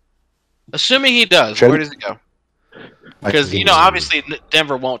 Assuming he does, Trade where him? does he go? I Because think obviously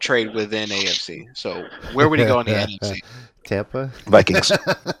Denver won't trade within AFC. So where would he go in the NFC? Tampa? Vikings.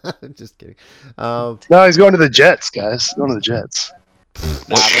 Just kidding. No, he's going to the Jets, guys. Going to the Jets.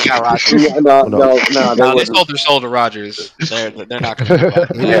 Nah, they got Rodgers. Yeah, no, They wouldn't. sold their soul to Rodgers. They're not going to do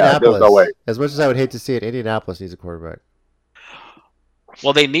that. Indianapolis. no way. As much as I would hate to see it, Indianapolis needs a quarterback.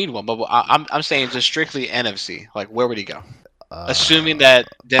 Well, they need one, but I'm saying just strictly NFC. Like, where would he go? Assuming that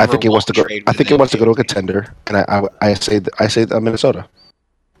Denver I think he wants to go. trade I think he within wants to go to a AFC. contender, and I say Minnesota.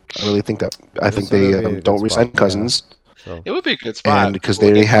 I really think that. I think Minnesota they would be a good don't spot, resign yeah. Cousins, So, It would be a good spot. and because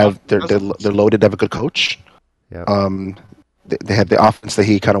Well, they get have Cousins. they're loaded, they have a good coach. yeah. They have the offense that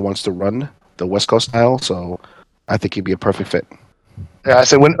he kind of wants to run, the West Coast style. So I think he'd be a perfect fit. Yeah, I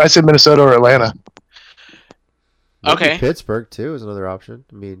said Minnesota or Atlanta. Maybe Okay. Pittsburgh, too, is another option.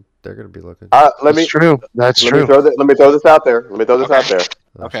 I mean, they're going to be looking. That's true. That's true. Let me throw this out there.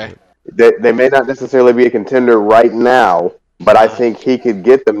 Oh, Okay. shit. They may not necessarily be a contender right now, but I think he could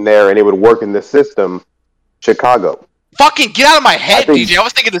get them there, and it would work in the system. Chicago. Fucking get out of my head, I think- DJ. I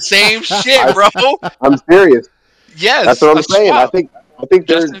was thinking the same shit, bro. I'm serious. Yes. That's what I'm a saying. swap. I think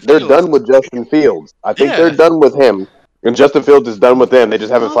they're Justin they're Fields. done with Justin Fields. I think Yeah. they're done with him, and Justin Fields is done with them. They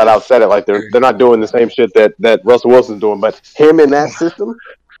just haven't flat out said it. Like they're not doing the same shit that Russell Wilson's doing. But him in that system,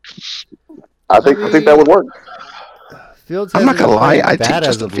 I think that would work. Fields I'm not hasn't gonna been lie, playing I'd bad take as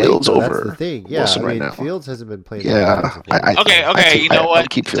Justin of late, Fields though. That's over the thing. Yeah, Wilson I mean, right now. Fields hasn't been playing bad Yeah, as of late. Okay. You know what? I'd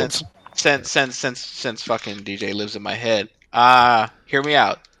keep Fields. Since fucking DJ lives in my head, hear me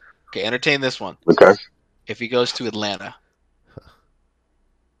out. Okay, entertain this one. Okay. If he goes to Atlanta,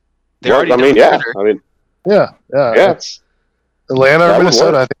 Yeah, already I mean, done yeah. Ritter. I mean, Yeah. It's Atlanta That or would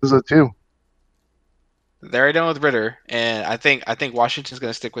Minnesota. work. I think those are the two. They're already done with Ritter, and I think Washington's going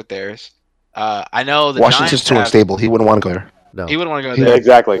to stick with theirs. I know the Washington's Giants too have- unstable. He wouldn't want to go there. No. He wouldn't want to go Yeah, there.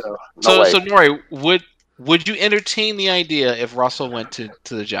 exactly. No way. So Nori, would you entertain the idea if Russell went to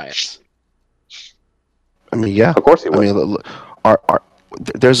the Giants? I mean, yeah. Of course he I would. mean,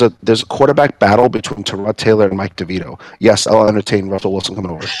 there's a quarterback battle between Tyrod Taylor and Mike DeVito. Yes, I'll entertain Russell Wilson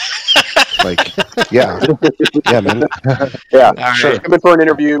coming over. Like, yeah, man. Yeah, All sure. right. Come in for an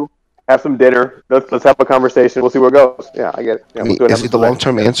interview, have some dinner. Let's have a conversation. We'll see where it goes. Yeah, I get it. Yeah, I we'll mean, see what is happens it the from there.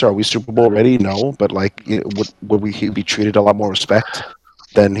 long-term answer? Are we Super Bowl ready? No, but like, would he be treated a lot more respect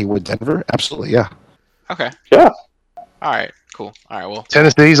than he would Denver? Absolutely, yeah. Okay. Yeah. All right. Cool. All right. Well,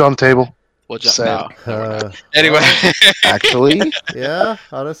 Tennessee's on the table. we'll jump Sad. now. Anyway, Actually, Yeah,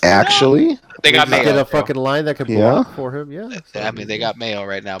 honestly. they got We just Mayo. get a bro. fucking line that could Yeah. block for him. Yeah. So, I mean, they got Mayo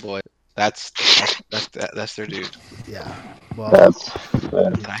right now, boy. That's their dude. Yeah. Well, That's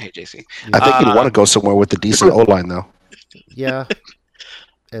And I hate JC. I think he'd want to go somewhere with the decent O-line, though. yeah.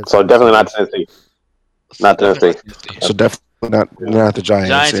 And so definitely not Tennessee. Not Tennessee. So definitely not the Giants.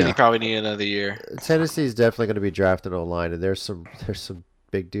 Giants, and yeah. he probably need another year. Tennessee's definitely going to be drafting O-line, and there's some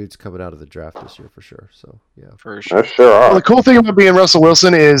big dudes coming out of the draft this year for sure. So yeah. For sure. Sure Well, are. the cool thing about being Russell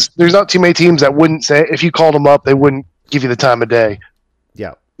Wilson is there's not too many teams that wouldn't say if you called them up, they wouldn't give you the time of day.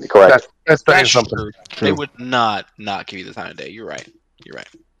 Yeah. Correct. That's saying That's something. true. True. They would not give you the time of day. You're right.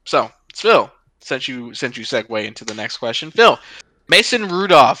 So, Phil, since you segue into the next question, Phil, Mason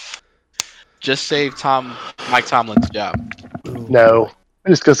Rudolph just saved Mike Tomlin's job. No, I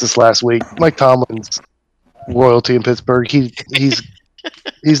discussed this last week. Mike Tomlin's royalty in Pittsburgh.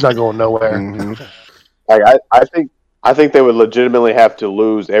 He's not going nowhere. Mhm. I think they would legitimately have to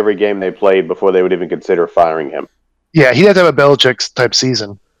lose every game they played before they would even consider firing him. Yeah, he'd have to have a Belichick type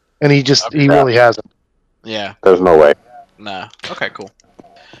season, and he really hasn't. Yeah. There's no way. Nah. Okay. Cool.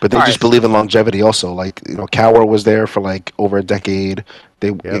 But they All just right. believe in longevity also. Like, Cowher was there for like over a decade.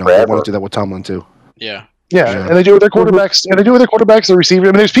 They they forever. want to do that with Tomlin too. Yeah. Yeah, Yeah. and they do it with their quarterbacks. And they do it with their quarterbacks, their receivers.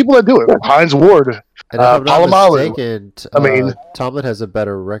 I mean, there's people that do it. Hines Ward. And if I'm not Palomalu. mistaken, I mean- Tomlin has a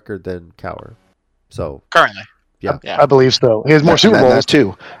better record than Cowher. So Currently. Yeah. Yeah. I believe so. He has more Super That Bowls.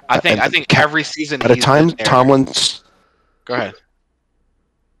 too. I think And every season. By the he's time been there- Tomlin's Go ahead.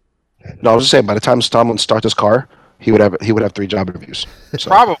 No, I was just saying, by the time Tomlin starts his car, he would have 3 job interviews. So.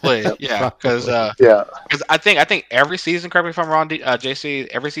 Probably, yeah, because Yeah. I think every season, correct me if I'm wrong, JC,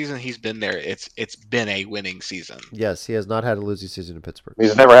 every season he's been there, it's been a winning season. Yes, he has not had a losing season in Pittsburgh.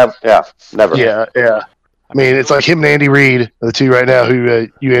 He's never have. Yeah, never. Yeah. I mean, it's like him and Andy Reid, the two right now who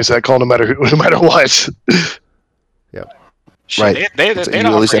you answer that call no matter what. Shit, Right. They'd It's at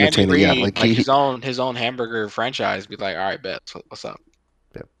offer least Andy entertaining, Reid yeah. Like his own hamburger franchise. Be like, all right, bet, what's up?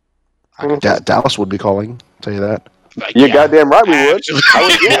 Yep. I can- Dallas would be calling. Tell you that. like, You're yeah, goddamn right we would. absolutely. I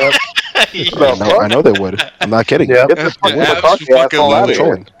would, yeah. I know they would. I'm not kidding. Yeah. Get the fucking McCarthy asshole out of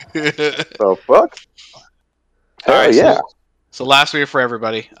here. So fuck. All right, Yeah. So last week for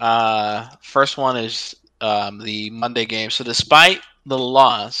everybody. First one is the Monday game. So despite the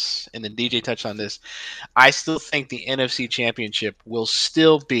loss, and then DJ touched on this, I still think the NFC Championship will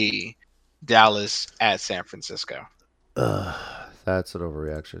still be Dallas at San Francisco. That's an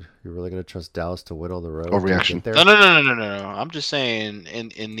overreaction. You're really going to trust Dallas to win on the road? Overreaction. There? No. I'm just saying,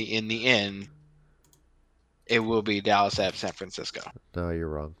 in the end, it will be Dallas at San Francisco. No, you're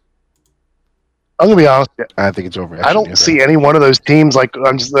wrong. I'm gonna be honest. I think it's overreaction. I don't see any one of those teams like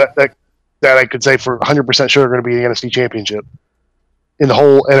I'm just that I could say for 100% sure are going to be the NFC Championship in the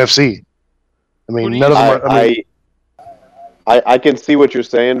whole NFC. I mean, none of them. I can see what you're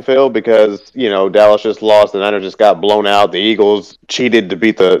saying, Phil, because Dallas just lost, the Niners just got blown out, the Eagles cheated to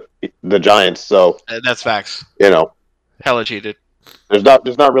beat the Giants, so That's facts. Hella cheated. There's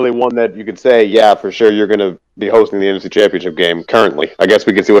not really one that you could say, yeah, for sure you're going to be hosting the NFC Championship game currently. I guess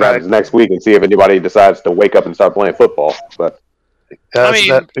we can see what happens next week and see if anybody decides to wake up and start playing football. But I mean,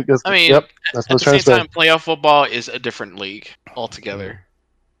 yep, that's at what I was the trying same to say. time, playoff football is a different league altogether.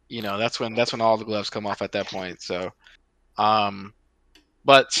 That's when all the gloves come off at that point. So,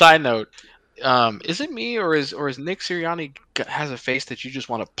 but side note, is it me or is Nick Sirianni has a face that you just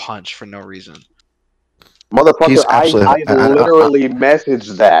want to punch for no reason? Motherfucker, I literally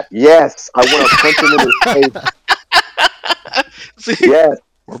messaged that. Yes, I want to punch him in his face. See, yes,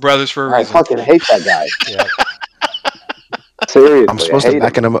 we're brothers for a reason. I fucking hate that guy. Yeah. Seriously, I'm supposed to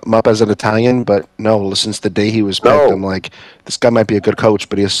back him up as an Italian, but no. Since the day he was picked, I'm like, this guy might be a good coach,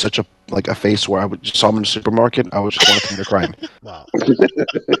 but he has such a face where I would just saw him in the supermarket, I would just want to commit a crime. Wow.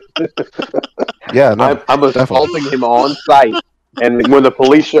 Yeah, no, I'm assaulting him on site, and when the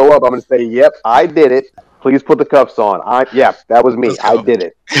police show up, I'm going to say, "Yep, I did it. Please put the cuffs on." That was me. I did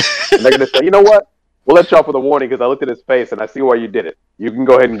it. And they're going to say, "You know what? We'll let you off with a warning because I looked at his face and I see why you did it. You can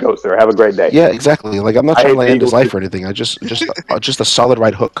go ahead and go, sir. Have a great day." Yeah, exactly. Like I'm not trying to end his life or anything. I just a solid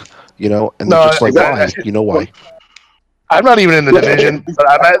right hook, and just like why? You know why? I'm not even in the division, but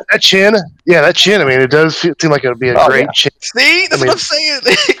that chin. Yeah, that chin. I mean, it does seem like it would be a great chin. See, that's what I'm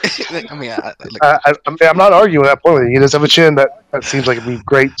saying. I'm not arguing that point with you. He does have a chin that seems like it'd be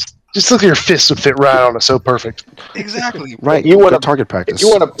great. Just look at your fists would fit right on it. So perfect. Exactly. Right. You want to target practice. If you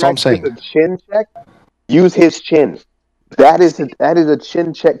want to practice a chin check, use his chin. That is a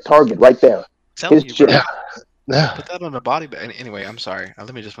chin check target right there. His chin. Yeah. Put that on the body bag. Anyway, I'm sorry.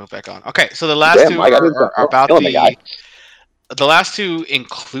 Let me just move back on. Okay, so the last two are about the last two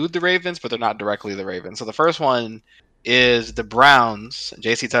include the Ravens, but they're not directly the Ravens. So the first one is the Browns.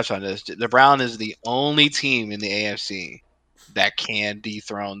 JC touched on this. The Browns is the only team in the AFC that can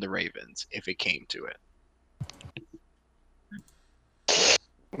dethrone the Ravens if it came to it.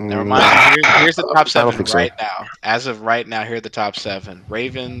 Never mind. Here's the top 7 right now. As of right now, here are the top 7.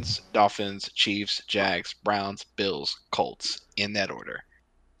 Ravens, Dolphins, Chiefs, Jags, Browns, Bills, Colts, in that order.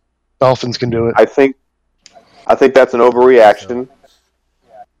 Dolphins can do it. I think that's an overreaction.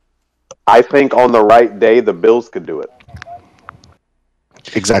 I think on the right day, the Bills could do it.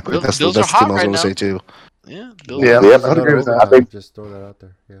 Exactly. That's the team I was going to say, too. Yeah. I'd agree with that. I think just throw that out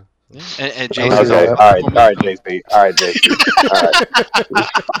there. Yeah. And JC. Okay. All right, JC. All right.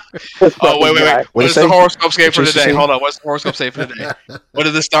 Oh, wait. What's the horoscope say for today? Hold on. What's the horoscope say for today? What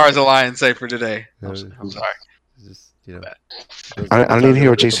did the stars align say for today? I'm sorry. Just, I don't even hear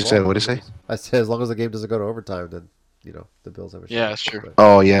what JC said. What did he say? I said as long as the game doesn't go to overtime, then the Bills have a shot. Yeah, that's true.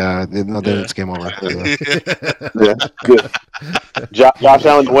 Oh yeah, then it's game over. Yeah, good. Josh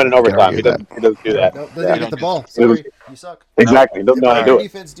Allen's winning overtime. He doesn't do that. No, doesn't get the ball. Sorry, you suck. Exactly. Doesn't know how to do it.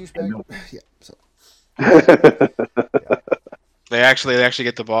 Defense, douchebag. Yeah. So. They actually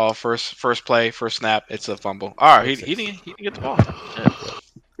get the ball first play, first snap. It's a fumble. All right, he didn't get the ball.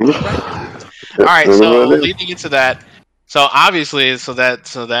 Yeah. All right, so leading into that. So obviously, so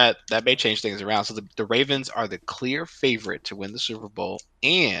that may change things around. So the Ravens are the clear favorite to win the Super Bowl,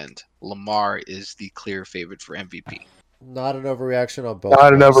 and Lamar is the clear favorite for MVP. Not an overreaction on both.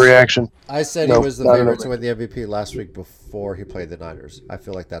 Not an overreaction. I said he was the favorite to win the MVP last week before he played the Niners. I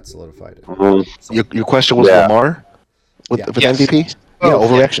feel like that solidified it. Mm-hmm. Your question was Lamar? with Yes. MVP? Oh, Yeah,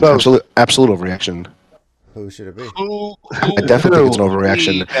 overreaction. both. Absolute overreaction. Who should it be? Who I definitely think it's an would be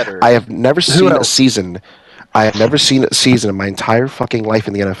overreaction. better? I have never seen a else? season. I have never seen a season in my entire fucking life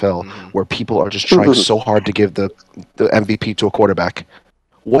in the NFL Mhm. where people are just trying so hard to give the MVP to a quarterback.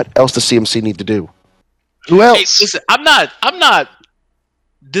 What else does CMC need to do? Who Hey, else? listen, I'm not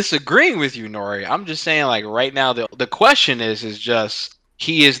disagreeing with you, Nori. I'm just saying, like, right now, the question is just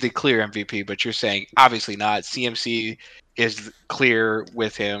he is the clear MVP, but you're saying obviously not. CMC is clear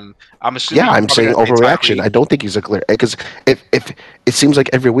with him. I'm assuming. Yeah, you're I'm probably saying gonna say overreaction. Tyreek. I don't think he's a clear because if it seems like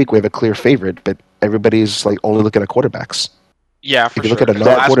every week we have a clear favorite, but everybody's like only looking at quarterbacks. Yeah, for If you sure. look at a 'cause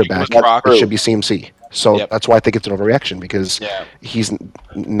last week non-quarterback, was Brock. it should be CMC. So Yep. that's why I think it's an overreaction because Yeah. he's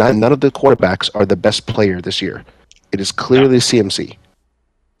none of the quarterbacks are the best player this year. It is clearly CMC.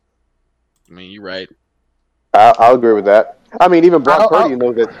 I mean, you're right. I'll agree with that. I mean, even Brock I'll- Purdy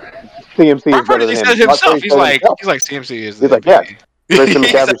knows that CMC Brock is better Purdy than said him. Brock himself. Purdy He's said like, himself. CMC is the He's like, yeah. MVP. Christian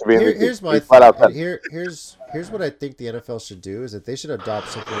McCaffrey should be MVP. Here's my He's flat out thing. said. Here's what I think the NFL should do is that they should adopt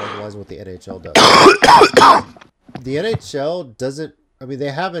something along the lines of what the NHL does. The NHL doesn't. I mean,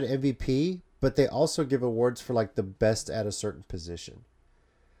 they have an MVP, but they also give awards for like the best at a certain position.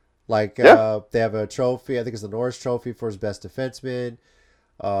 Like they have a trophy. I think it's the Norris Trophy for his best defenseman.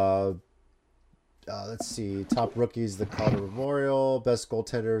 Let's see, top rookies, the Calder Memorial. Best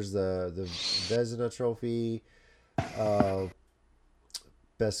goaltenders, the Vezina Trophy.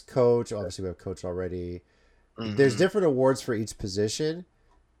 Best coach, obviously we have coach already. Mhm. There's different awards for each position,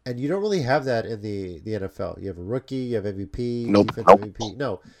 and you don't really have that in the NFL. You have a rookie, you have MVP, Nope. defensive MVP.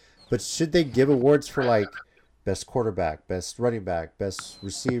 No, but should they give awards for like best quarterback, best running back, best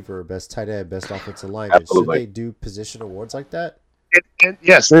receiver, best tight end, best offensive lineman? Absolutely. Should they do position awards like that?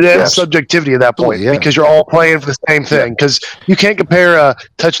 Yes, it adds subjectivity at that point Absolutely, yeah. because you're all playing for the same thing. Because you can't compare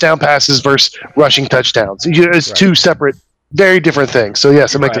touchdown passes versus rushing touchdowns. It's Right. two separate, very different things. So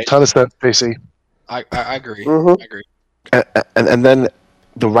yes, it makes a Right. ton of sense, JC. I agree. Mhm. I agree. And then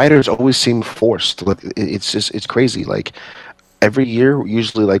the writers always seem forced. Like, it's crazy. Like every year,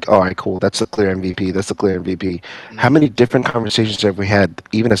 usually like, all right, cool, that's the clear MVP. That's the clear MVP. How many different conversations have we had,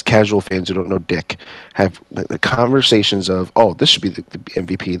 even as casual fans who don't know dick, have the conversations of, oh, this should be the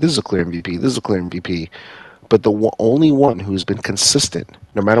MVP. This is a clear MVP. This is a clear MVP. But the only one who's been consistent,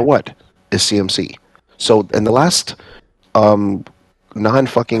 no matter what, is CMC. So in the last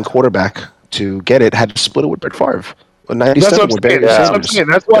non-fucking quarterback to get it had to split it with Brett Favre. That's what I'm saying. That's what I'm saying.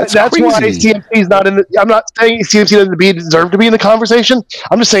 That's why CMC is not in the. I'm not saying CMC doesn't deserve to be in the conversation.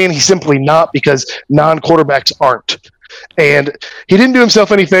 I'm just saying he's simply not because non-quarterbacks aren't. And he didn't do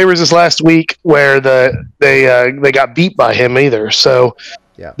himself any favors this last week where they got beat by him either. So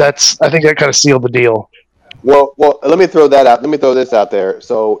Yeah. I think that kind of sealed the deal. Well, let me throw that out. Let me throw this out there.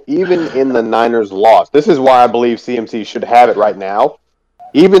 So even in the Niners' loss, this is why I believe CMC should have it right now.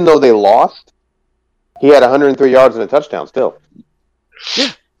 Even though they lost, he had 103 yards and a touchdown still.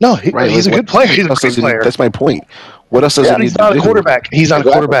 No, he's a good player. He's a great player. That's my point. What else does he need He's to not a do? quarterback. He's not a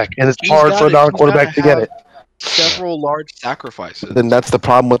quarterback, and it's hard for a non-quarterback to get it. Several large sacrifices. Then that's the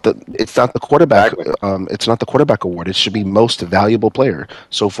problem with it's not the quarterback. Exactly. It's not the quarterback award. It should be most valuable player.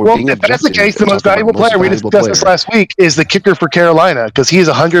 So if we're Well, being if that's the objective, case, the it's most not valuable player we discussed this last week is the kicker for Carolina because he is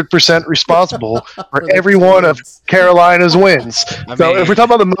 100% responsible for the every one of wins. Carolina's wins. I So mean, if we're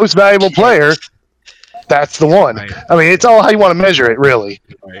talking about the most valuable player, that's the one. Right. I mean, it's all how you want to measure it, really.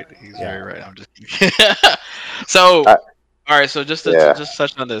 Right, he's Yeah. very right. I'm just so. All right, so just to just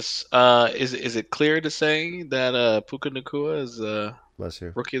touch on this, is it clear to say that Puka Nacua is Bless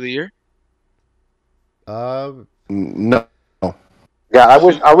you. Rookie of the Year? No. Yeah, I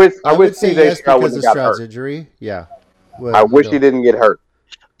wish I would say CJ yes Stroud because wouldn't of have got Stroud's hurt. injury. Yeah. Well, I wish he didn't get hurt.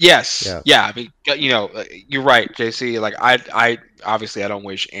 Yes. Yeah. Yeah. I mean, you're right, JC. Like, I obviously I don't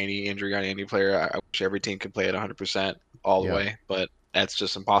wish any injury on any player. I wish every team could play at 100% all the Yeah. way, but that's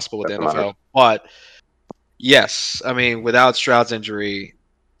just impossible with the That's NFL. But yes, I mean, without Stroud's injury,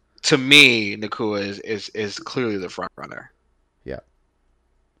 to me, Nacua is clearly the front runner.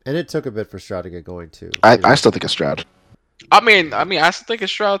 And it took a bit for Stroud to get going too. I still think it's Stroud. I mean, I still think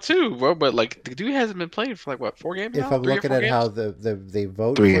it's Stroud too, bro. But like, the dude hasn't been playing for like what 4 games If now? I'm 3 or looking 4 at games? how they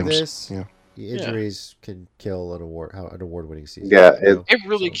vote 3 for games. this, Yeah. the injuries can kill an award-winning season. Yeah, you know? It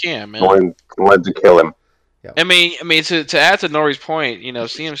really So, can, man. Going to kill him. I mean, to add to Nori's point,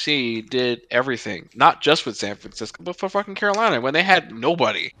 CMC did everything, not just with San Francisco, but for fucking Carolina when they had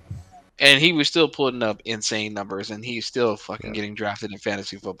nobody, And he was still putting up insane numbers, and he's still fucking getting drafted in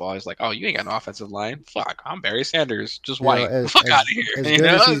fantasy football. He's like, "Oh, you ain't got no offensive line? Fuck, I'm Barry Sanders, just white. Fuck out of here." As good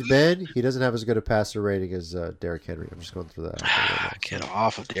as he's been, he doesn't have as good a passer rating as Derrick Henry. I'm just going through that. Right now, Get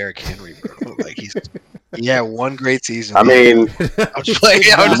off of Derrick Henry, bro. Like he had one great season. I mean, I'm just playing.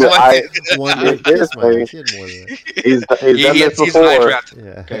 I'm just playing. One great kiss, man. He had more than that. he's done this season I before. drafted.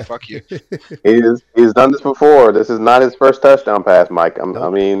 Yeah. Okay, fuck you. He's done this before. This is not his first touchdown pass, Mike. I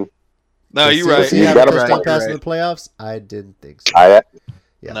mean, No, you're right. He You had a gotta touchdown right. pass in the playoffs. I didn't think so.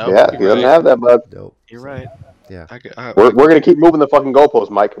 yeah, No, he you're doesn't right. have that, bud. Nope. You're right. Yeah. We're gonna keep moving the fucking goalposts,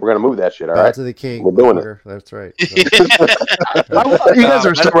 Mike. We're gonna move that shit. All Bow right. to the king. We're doing it. motherfucker. That's right. You guys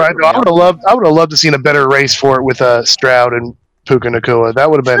are still right though. I would have loved to seen a better race for it with Stroud and Puka Nacua. That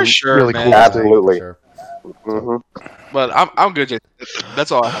would have been For sure, really man. cool. Absolutely. For sure. Mm-hmm. But I'm good. Jason.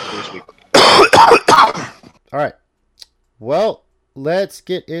 That's all I have for this week. All right. Well, let's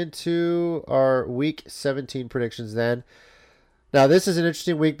get into our week 17 predictions then. Now, this is an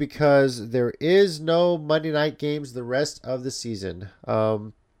interesting week because there is no Monday night games the rest of the season.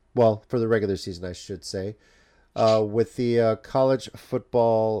 Well, for the regular season, I should say. With the college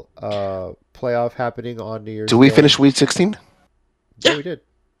football playoff happening on New Year's Did we Day. finish week 16? Yeah, we did.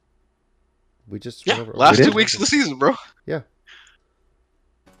 We just went over. Last We 2 did? weeks of the season, bro. Yeah.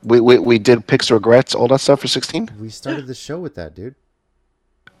 We did picks, regrets, all that stuff for 16? We started the show with that, dude.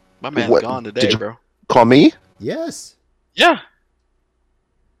 My man's What- gone did today, you- bro. Call me? Yes. Yeah.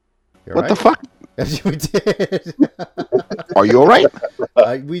 You're What right. the fuck? We did. Are you all right?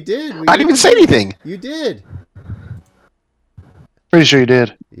 We did. I didn't even say anything. You did. Pretty sure you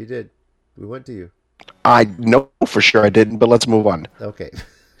did. You did. We went to you. I know for sure I didn't, but let's move on. Okay.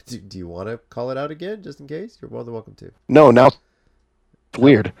 Do you want to call it out again, just in case? You're more than welcome to. No, now it's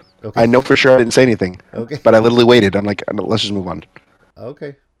weird. Okay. I know for sure I didn't say anything, Okay. but I literally waited. I'm like, let's just move on.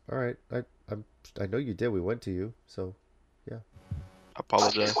 Okay. All right. I know you did. We went to you. So I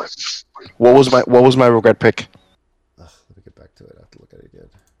apologize. What was my regret pick? let me get back to it. I have to look at it again.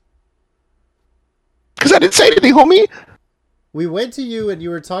 Because I didn't say anything, homie. We went to you and you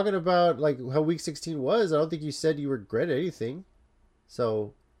were talking about like how week 16 was. I don't think you said you regret anything.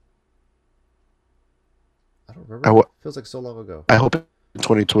 So I don't remember. Feels like so long ago. I hope in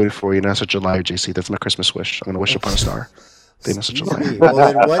 2024 you're not such a liar, JC. That's my Christmas wish. I'm gonna wish upon a star. They're not such a Excuse liar. me. Well,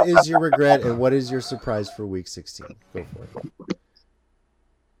 then what is your regret and what is your surprise for week 16? Go for it.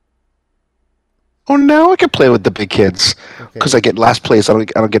 Oh, now I can play with the big kids Okay. because I get last place. I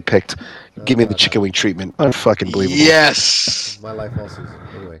don't get picked. No, Give me the no. chicken wing treatment. Unfucking believable. Yes. My life all season.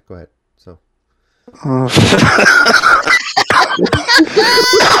 Anyway, go ahead. So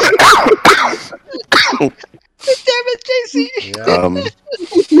Damn it, JC. yeah,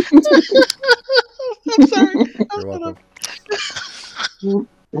 I'm sorry. you're welcome.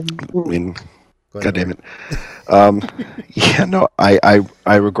 I mean, Go ahead, God damn Mark. it. Yeah, no,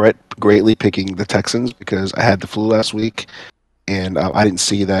 I regret greatly picking the Texans because I had the flu last week, and I didn't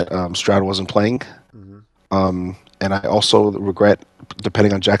see that Stroud wasn't playing. Mhm. And I also regret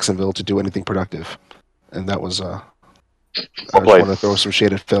depending on Jacksonville to do anything productive, and that was I just want to throw some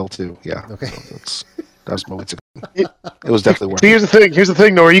shade at Phil too. Yeah, Okay. so that was my week 16. It was definitely worth See, it. here's the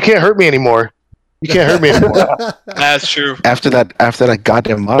thing, Nora. You can't hurt me anymore. You can't hurt me anymore. That's true. After that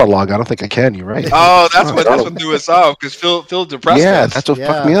goddamn monologue, I don't think I can. You're right. Oh, that's what threw us off because Phil depressed Yeah, us. that's what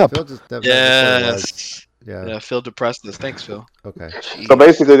fucked me up. Phil just, that's what it was. Yes. Yeah. Yeah, Phil depressed us. Thanks, Phil. Okay. So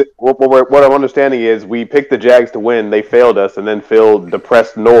basically, what I'm understanding is we picked the Jags to win. They failed us, and then Phil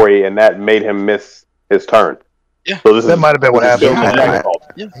depressed Nori, and that made him miss his turn. Yeah. So this That might have been what happened.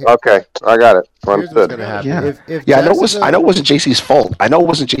 Yeah. Okay, I got it. Here's what's Understood. gonna happen. Yeah. If Yeah, I know Jacksonville- it wasn't JC's fault. I know it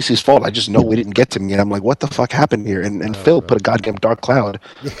wasn't JC's fault. I just know it didn't get to me, and I'm like, what the fuck happened here? And Phil put a goddamn dark cloud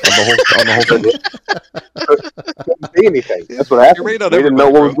on the whole thing. Couldn't see anything. That's what happened. You're right on We didn't know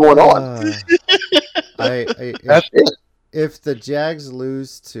what was going on. If the Jags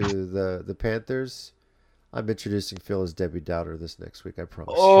lose to the Panthers, I'm introducing Phil as Debbie Downer this next week. I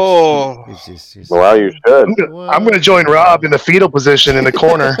promise. Oh. He's Well, you should. I'm going to join Rob in the fetal position in the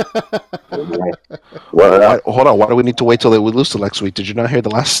corner. Well, Hold on. Why do we need to wait till we lose till next week? Did you not hear the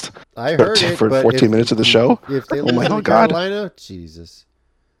last I heard it for but 14 if- minutes of the show? If they Oh lose my to God. Carolina, Jesus.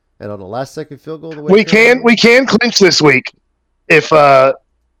 And on the last second field goal, the way we can clinch this week if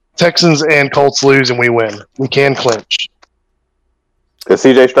Texans and Colts lose and we win. We can clinch. is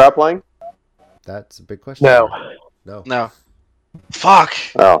CJ Stroud playing? That's a big question. No. No. Fuck.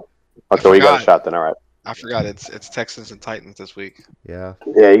 Oh, okay. Well, you got Forgot. a shot then. All right. I forgot it's Texans and Titans this week. Yeah.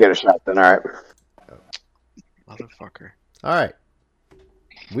 Yeah, you got a shot then. All right. Motherfucker. All right.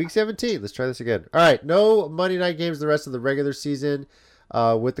 Week 17. Let's try this again. All right. No Monday night games the rest of the regular season.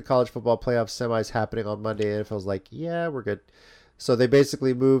 with the college football playoff semis happening on Monday, NFL's like, yeah, we're good. So they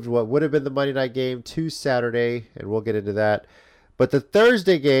basically moved what would have been the Monday night game to Saturday, and we'll get into that. But the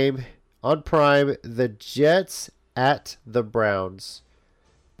Thursday game on Prime, the Jets at the Browns.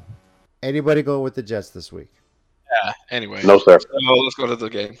 Anybody going with the Jets this week? Yeah. Anyway. No, sir. So let's go to the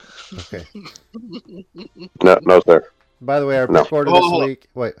game. Okay. No, sir. By the way, our No. pick order this week.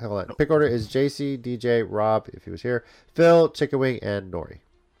 Wait, hold on. Pick order is JC, DJ, Rob, if he was here, Phil, Chicken Wing, and Nori.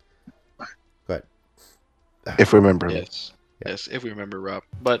 Go ahead. If we remember. Yes. Yes, if we remember, Rob.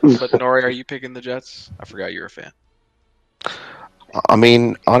 But Nori, are you picking the Jets? I forgot you're a fan. I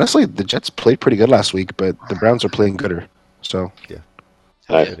mean, honestly, the Jets played pretty good last week, but the Browns are playing gooder. So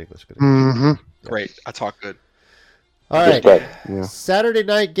Hell yeah. Good English. Good English. Mm-hmm. Great. I talk good. All right. yeah. Saturday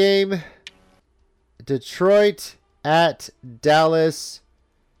night game. Detroit at Dallas.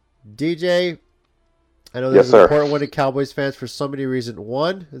 DJ, I know this Yes, is an sir. important one to Cowboys fans for so many reasons.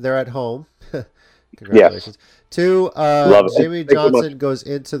 One, they're at home. Congratulations. Two, Love it. Jimmy Thanks so much. Johnson goes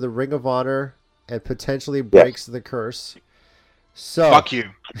into the Ring of Honor and potentially breaks the curse. So, Fuck you.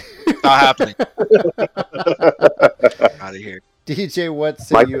 Not happening. Out of here. DJ, what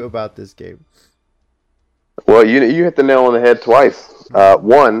say you about this game? Well, you hit the nail on the head twice.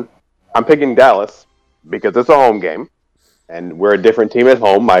 One, I'm picking Dallas because it's a home game, and we're a different team at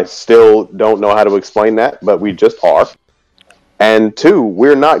home. I still don't know how to explain that, but we just are. And two,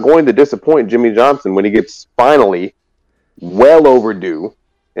 we're not going to disappoint Jimmy Johnson when he gets finally, well overdue,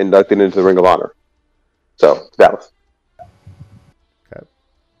 inducted into the Ring of Honor. So, Dallas.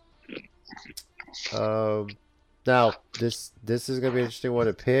 Now, this is going to be an interesting one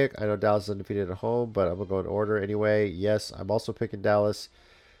to pick. I know Dallas is undefeated at home, but I'm going to go in order anyway. Yes, I'm also picking Dallas.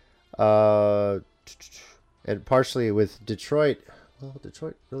 And partially with Detroit. Well,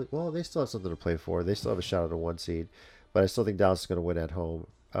 Detroit really, they still have something to play for. They still have a shot at a 1 seed, but I still think Dallas is going to win at home.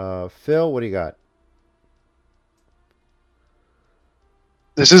 Phil, what do you got?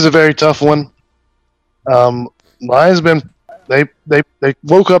 This is a very tough one. Lions been they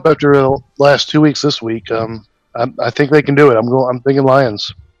woke up after the last 2 weeks this week. I think they can do it. I'm thinking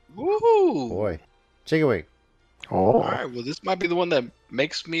Lions. Woo! Boy, Chicken Wing. All right. Well, this might be the one that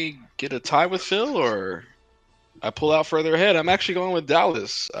makes me get a tie with Phil, or I pull out further ahead. I'm actually going with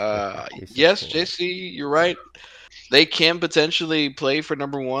Dallas. Yes, JC, you're right. They can potentially play for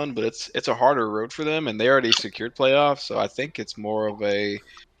number one, but it's a harder road for them, and they already secured playoffs. So I think it's more of a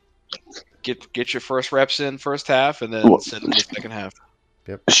get your first reps in first half, and then sit in the second half.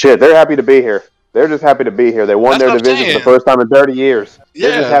 Shit, they're happy to be here. They're just happy to be here. They won That's their what I'm division for the saying. first time in 30 years.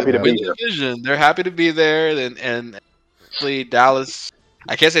 They're just happy to win be the here. division. They're happy to be there, and hopefully Dallas.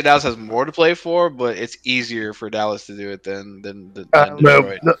 I can't say Dallas has more to play for, but it's easier for Dallas to do it than Detroit.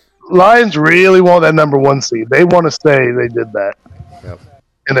 The Lions really want that number 1 seed. They want to say they did that. Yep.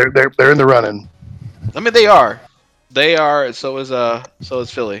 And they're in the running. I mean, they are. So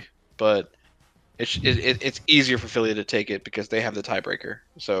is Philly, but it's easier for Philly to take it because they have the tiebreaker.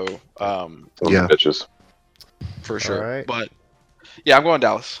 So Yeah. Bitches. for sure. All right. But yeah, I'm going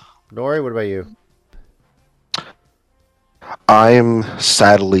Dallas. Nori, what about you? I'm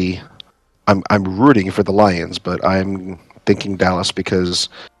rooting for the Lions, but I'm thinking Dallas because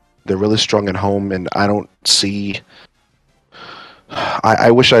they're really strong at home, and I don't see. I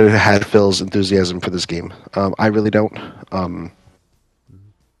wish I had Phil's enthusiasm for this game. I really don't.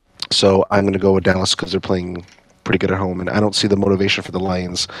 So I'm going to go with Dallas because they're playing pretty good at home, and I don't see the motivation for the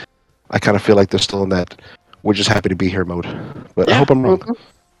Lions. I kind of feel like they're still in that we're just happy to be here mode. But I Yeah. hope I'm wrong.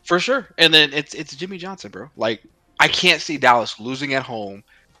 For sure. And then it's Jimmy Johnson, bro. Like, I can't see Dallas losing at home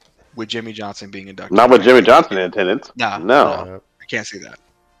with Jimmy Johnson being inducted. Not with Jimmy Johnson in attendance. No. Uh, I can't see that.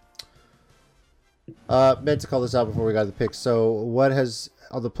 meant to call this out before we got the pick. So, what has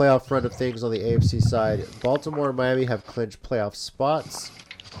on the playoff front of things on the AFC side? Baltimore and Miami have clinched playoff spots,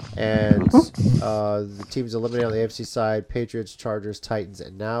 and the teams eliminated on the AFC side: Patriots, Chargers, Titans,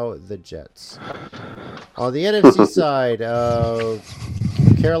 and now the Jets. On the NFC side,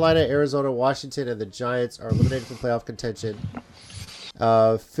 Carolina, Arizona, Washington, and the Giants are eliminated from playoff contention.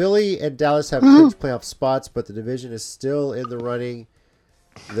 Philly and Dallas have clinched playoff spots, but the division is still in the running.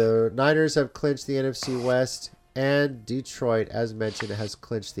 The Niners have clinched the NFC West, and Detroit, as mentioned, has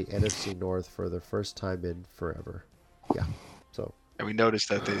clinched the NFC North for the first time in forever. Yeah. So And we noticed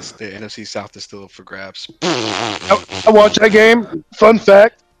that the NFC South is still up for grabs. I watched that game. Fun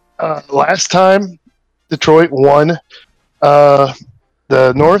fact: last time Detroit won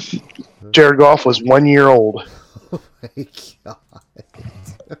the North, Jared Goff was 1 year old. oh my god.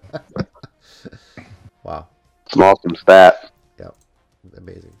 Wow. It's an awesome stat.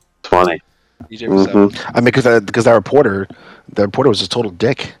 Amazing. It's funny. DJ was Mhm. seven. I mean, because that reporter the reporter was a total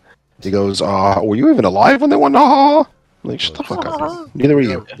dick. He goes, were you even alive when they won? I'm like, shut the fuck up. Neither were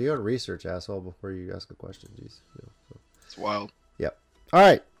you. Do your own research, asshole, before you ask a question. Jeez. It's wild. Yep. All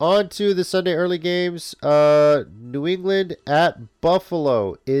right, on to the Sunday early games. New England at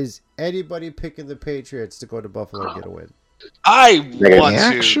Buffalo. Is anybody picking the Patriots to go to Buffalo and get a win? I want to,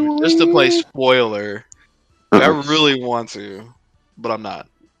 Actually- just to play spoiler. I really want to, but I'm not.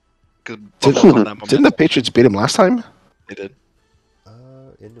 Because Didn't the Patriots beat him last time? They did.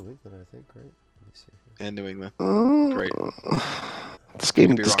 In New England, I think, right? Let me see. In New England. Great. Great. This game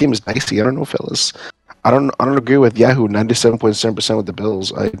Could be wrong. is dicey. I don't know, fellas. I don't agree with Yahoo 97.7% with the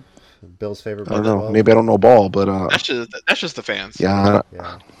Bills. I Bill's favorite. don't know. Maybe I don't know ball, but That's just the fans. yeah.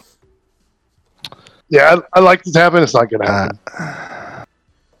 Yeah. Yeah, I like this to happen. It's not going to happen.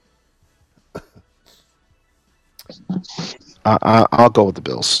 I'll go with the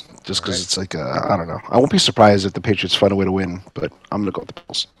Bills just because Right. it's like I don't know. I won't be surprised if the Patriots find a way to win, but I'm gonna go with the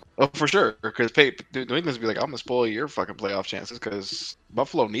Bills. Oh, for sure. Because New England's be like, I'm gonna spoil your fucking playoff chances because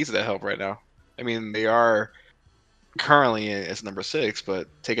Buffalo needs that help right now. I mean, they are currently as number 6, but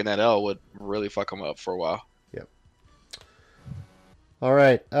taking that L would really fuck them up for a while. All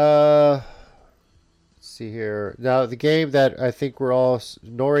right. Let's see here. Now, the game that I think we're all...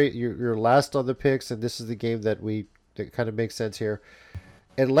 Nori, you're last on the picks, and this is the game that kind of makes sense here.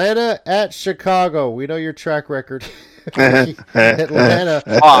 Atlanta at Chicago. We know your track record. Atlanta.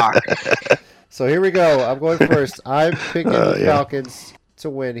 Fuck. So here we go. I'm going first. I'm picking the Yeah. Falcons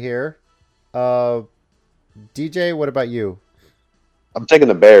to win here. DJ, what about you? I'm taking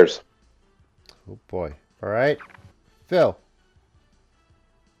the Bears. Oh, boy. All right. Phil.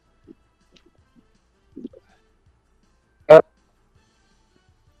 Oh,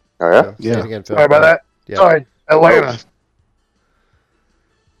 yeah? Say Yeah. it again, Phil. Sorry about that. Yeah. Sorry, Atlanta.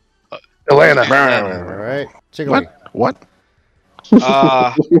 Atlanta. All right. Chicken What?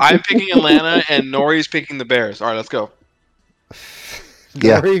 I'm picking Atlanta, and Nori's picking the Bears. All right, let's go.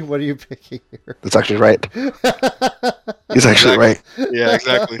 Yeah. Nori, what are you picking here? That's actually right. He's actually right. Yeah,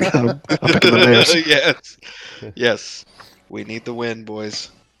 exactly. I'm picking the Bears. Yes. Yes. We need the win, boys.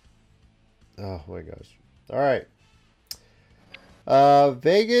 Oh my gosh. All right.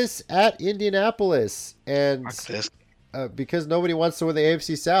 Vegas at Indianapolis. And Fuck this. because nobody wants to win the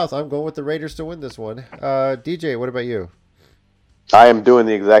AFC South, I'm going with the Raiders to win this one. DJ, what about you? I am doing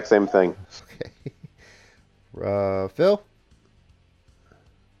the exact same thing. Okay. Phil?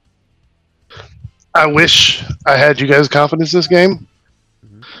 I wish I had you guys' confidence in this game,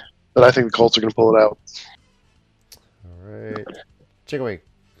 but I think the Colts are going to pull it out. All right. Chicken wing.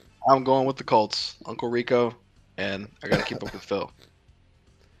 I'm going with the Colts, Uncle Rico, and I got to keep up with Phil.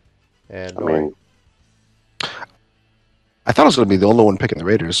 And I Nori. mean, I thought I was going to be the only one picking the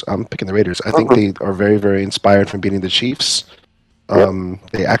Raiders. I'm picking the Raiders. I think they are very, very inspired from beating the Chiefs.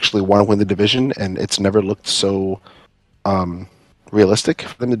 They actually want to win the division, and it's never looked so realistic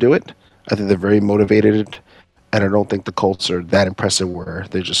for them to do it. I think they're very motivated, and I don't think the Colts are that impressive where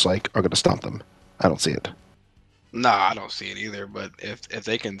they just like are going to stomp them. I don't see it. No, I don't see it either. But if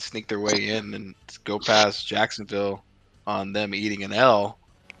they can sneak their way in and go past Jacksonville on them eating an L,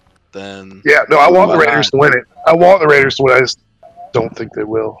 then Yeah, no, I want the Why Raiders to win it. I want the Raiders to win. I just don't think they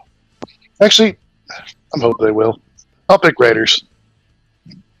will. Actually, I'm hoping they will. I'll pick Raiders.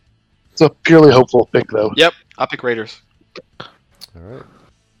 It's a purely hopeful pick, though. Yep, I'll pick Raiders. All right.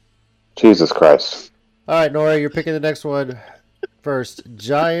 Jesus Christ. All right, Nori, you're picking the next one first.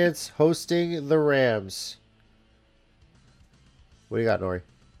 Giants hosting the Rams. What do you got, Nori?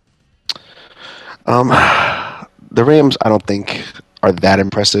 The Rams, I don't think are that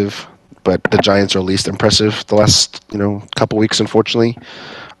impressive, but the Giants are least impressive the last couple weeks, unfortunately.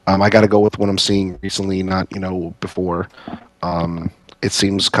 I got to go with what I'm seeing recently, not before. It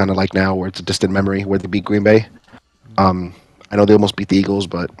seems kind of like now where it's a distant memory where they beat Green Bay. I know they almost beat the Eagles,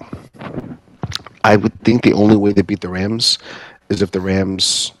 but I would think the only way they beat the Rams is if the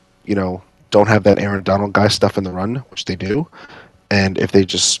Rams, don't have that Aaron Donald guy stuff in the run, which they do, and if they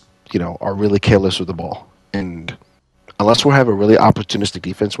just, are really careless with the ball. And unless we have a really opportunistic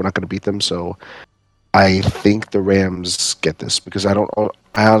defense, we're not going to beat them. So I think the Rams get this because I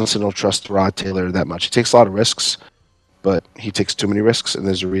honestly don't trust Rod Taylor that much. He takes a lot of risks, but he takes too many risks, and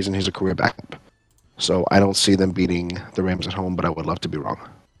there's a reason he's a career backup. So I don't see them beating the Rams at home, but I would love to be wrong.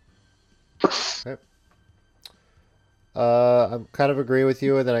 Okay. I'm kind of agreeing with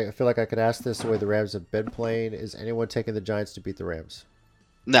you, and then I feel like I could ask this the way the Rams have been playing. Is anyone taking the Giants to beat the Rams?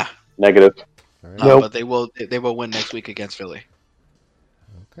 Nah, Negative. All right. no, Nope. but they will win next week against Philly.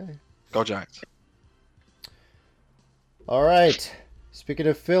 Okay. Go Giants. All right. Speaking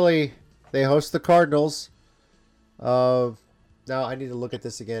of Philly, they host the Cardinals. Now I need to look at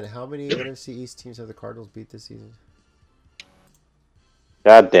this again. How many NFC East teams have the Cardinals beat this season?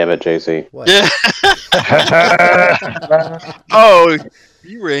 God damn it, JC. What? Yeah. Oh,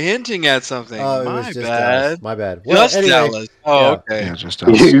 you were hinting at something. Oh, it My was just bad. Dallas. My bad. Well, Just anyway, Dallas. Oh, yeah. okay. Yeah, just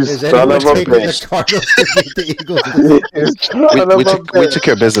us. You Is son anyone of a taking the bitch. Cardinals to beat the Eagles? This Son of We a took bitch.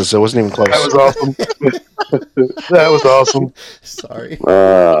 care of business. It wasn't even close. That was awesome. That was awesome. Sorry.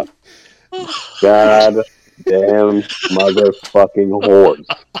 God damn motherfucking horse.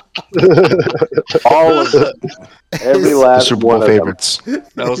 All of them. Every Is- The last Super one Bowl of them. favorites.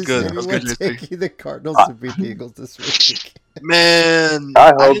 That was Is good. That was anyone good, JC. taking the Cardinals to beat the Eagles this week? Man,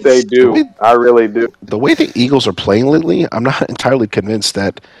 I hope didn't- they do. I really do. The way the Eagles are playing lately, I'm not entirely convinced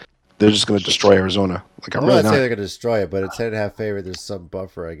that they're just going to destroy Arizona. Like, I'm I'm really not saying not. they're going to destroy it, but at 10.5 favorite, there's some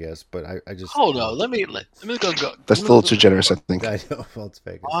buffer, I guess. But I just Hold on. Let me go. That's a little too generous, I think. I know. Well, it's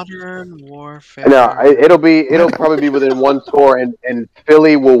Vegas. Modern Warfare. No, it'll probably be within one score, and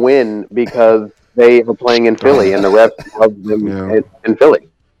Philly will win because they are playing in Philly, and the rest of them Yeah. in Philly.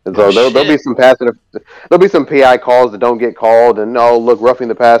 And so there'll be some there'll be some PI calls that don't get called, and no, look, roughing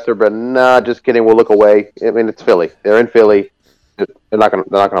the passer, but nah, just kidding, we'll look away. I mean, it's Philly. They're in Philly. They're not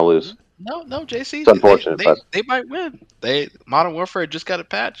gonna lose. No, JC. It's unfortunate, they, but they might win. Modern Warfare just got a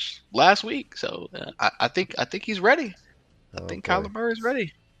patch last week, so I think he's ready. I think boy. Kyler Murray's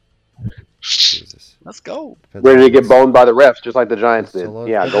ready. Jesus. Let's go. Depends ready on to get who's- boned by the refs, just like the Giants so did. long-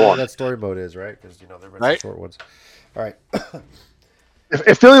 Yeah, depends go on on. what that story mode is, right? Because they're running Right. some short ones. All right.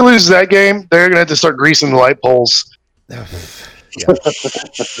 If Philly loses that game, they're gonna have to start greasing the light poles. Yeah.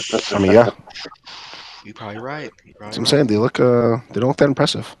 I mean, yeah. You're probably right. That's what I'm saying. They don't look that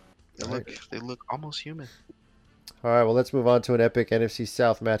impressive. They look almost human. All right. Well, let's move on to an epic NFC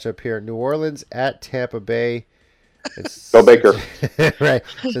South matchup here. New Orleans at Tampa Bay. Go Baker. Right.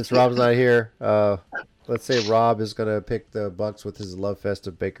 Since Rob's not here, let's say Rob is gonna pick the Bucks with his love fest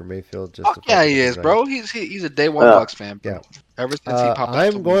of Baker Mayfield. Just Fuck to yeah, fucking he is, right. bro. He's a day one Yeah. Bucks fan. Bro. Yeah. Ever since he popped up.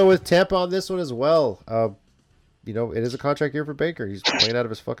 I'm going with Tampa on this one as well. You know, it is a contract year for Baker. He's playing out of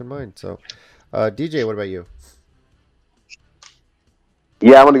his fucking mind. So, DJ, what about you?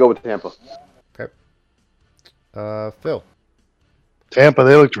 Yeah, I'm gonna go with Tampa. Phil. Tampa,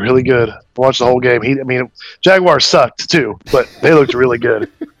 they looked really good. Watched the whole game. Jaguars sucked too, but they looked really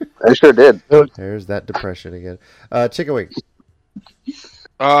good. They sure did. There's that depression again. Chicken wing.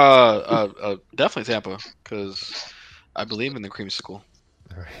 Definitely Tampa, because I believe in the creamsicle. All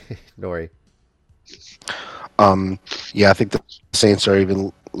right. Nori. Yeah, I think the Saints are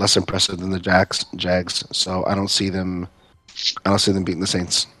even less impressive than the Jags. So I don't see them beating the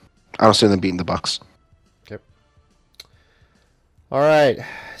Saints. I don't see them beating the Bucks. All right.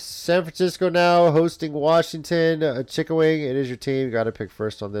 San Francisco now hosting Washington. Chicken wing, it is your team. You got to pick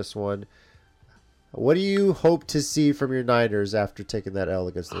first on this one. What do you hope to see from your Niners after taking that L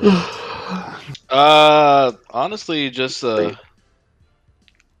against the Ravens? Honestly, just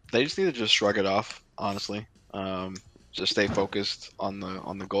they just need to just shrug it off. Honestly, just stay focused on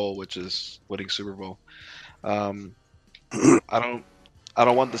the goal, which is winning Super Bowl. I don't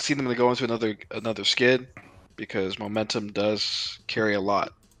want to see them to go into another skid, because momentum does carry a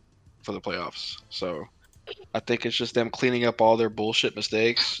lot for the playoffs. So I think it's just them cleaning up all their bullshit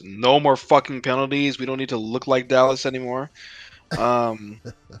mistakes. No more fucking penalties. We don't need to look like Dallas anymore.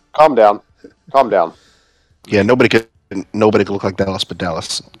 Calm down. Yeah, nobody could look like Dallas but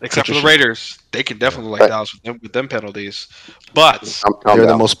Dallas. Except for the Raiders. They can definitely look like Dallas with them penalties. But Calm They're down.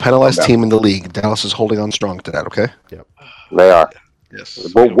 the most penalized Calm down. team in the league. Dallas is holding on strong to that, okay? They are.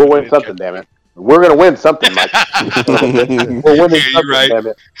 yes, We'll win something, damn it. We're gonna win something, Mike. We're winning Yeah, something, you're right. damn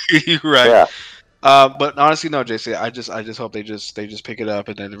it. You're right. Yeah. But honestly, no, JC. I just hope they just pick it up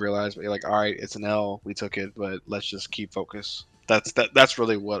and then realize, like, all right, it's an L, we took it, but let's just keep focus. That's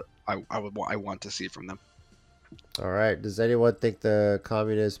really what I want to see from them. All right. Does anyone think the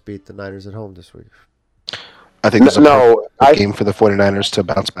Communists beat the Niners at home this week? I think it's a No, perfect game for the 49ers to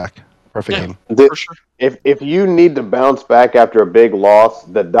bounce back. Perfect Yeah. game. For sure. If you need to bounce back after a big loss,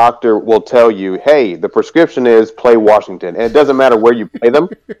 the doctor will tell you, hey, the prescription is play Washington. And it doesn't matter where you play them,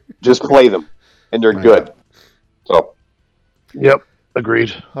 just play them. And they're Right. good. So, Yep,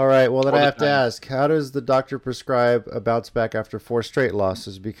 agreed. All right. Well, then All I the have to time. ask, how does the doctor prescribe a bounce back after 4 straight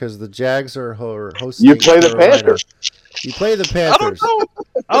losses? Because the Jags are hosting. you play the Carolina. Panthers. You play the I Panthers.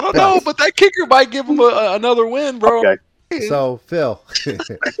 don't know, but that kicker might give them another win, bro. Okay. So, Phil,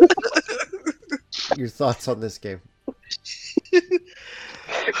 your thoughts on this game?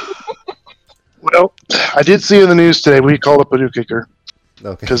 Well, I did see in the news today we called up a new kicker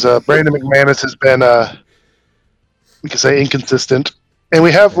Okay. because Brandon McManus has been, we can say, inconsistent, and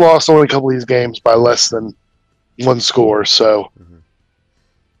we have lost only a couple of these games by less than, one score. So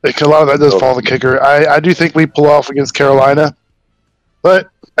Mhm. a lot of that does fall on the kicker. I do think we pull off against Carolina, but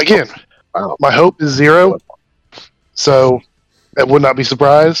again, my hope is 0. So I would not be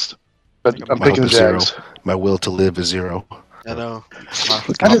surprised. But I'm My picking hope the is 0. Jags. My will to live is 0. I know.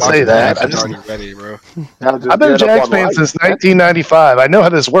 I didn't say that. I'm already ready, bro. I've been a Jags fan since 1995. I know how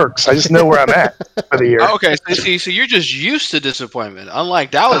this works. I just know where I'm at for the year. Oh, okay, so you're just used to disappointment.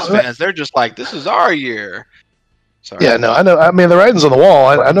 Unlike Dallas fans, they're just like, this is our year. Sorry. Yeah, no, I know. I mean, the writing's on the wall.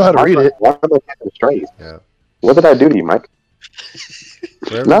 I know how to read it. Why am I getting straight? Yeah. What did I do to you, Mike?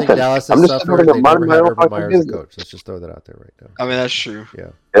 For everything Nothing. Dallas I'm has just suffered, sitting they there never minding had my own Urban fucking Meyer as a business. coach. Let's just throw that out there right now. I mean, that's true. Yeah.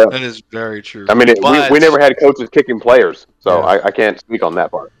 Yeah. That is very true. I mean, But- we never had coaches kicking players, so Yeah. I can't speak on that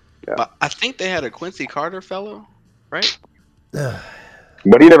part. But I think they had a Quincy Carter fellow, right?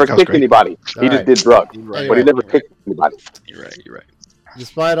 But he never That was kicked great. anybody. He All just right. did drugs. You're But he Anyway. never kicked anybody. You're right.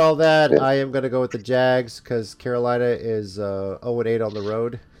 Despite all that, Yeah. I am going to go with the Jags because Carolina is 0-8 on the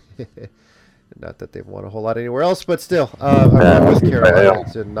road. Not that they've won a whole lot anywhere else, but still, I'm going with Carolina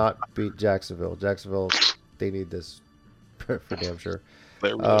to not beat Jacksonville. Jacksonville, they need this for damn sure.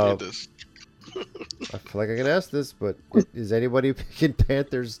 They really need this. I feel like I can ask this, but is anybody picking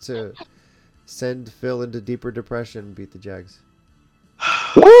Panthers to send Phil into deeper depression and beat the Jags?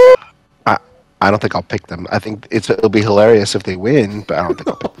 I don't think I'll pick them. I think it'll be hilarious if they win, but I don't think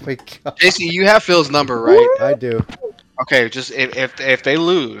I'll pick them. Oh my God. JC, you have Phil's number, right? I do. Okay, just if they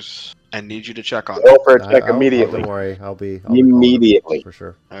lose, I need you to check on them. Go for a check Don't immediately. worry, I'll be Immediately. for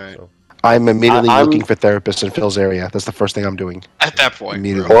sure. All right. So, I'm immediately I'm- looking for therapists in Phil's area. That's the first thing I'm doing. At that point,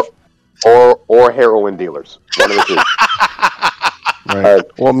 Immediately. bro. Or heroin dealers. One of the two. Right.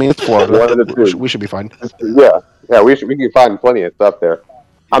 Well, I mean, it's Florida. One of the two. We should be fine. Yeah, we can find plenty of stuff there.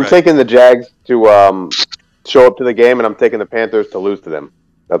 I'm Right. taking the Jags to show up to the game, and I'm taking the Panthers to lose to them.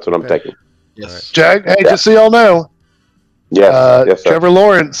 That's what I'm Okay. taking. Yes. Jag, hey, just so y'all know, Yes, yes, sir. Trevor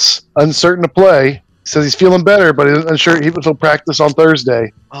Lawrence, uncertain to play, says he's feeling better, but he's unsure he'll practice on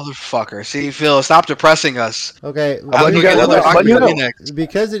Thursday. Motherfucker. See, Phil, stop depressing us. okay, I'll let you guys know. I'll let you know.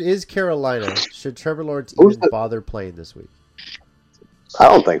 because it is Carolina, should Trevor Lawrence Who's even the- bother playing this week? I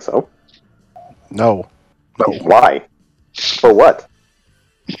don't think so. No. Why? For what?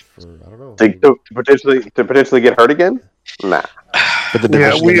 For, I don't know. To potentially get hurt again? Nah. But the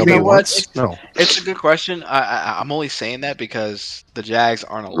Yeah, division we- that nobody you know what? wants? No. It's a good question. I'm only saying that because the Jags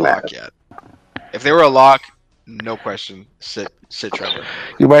aren't a lock yet. If they were a lock, no question, sit Trevor.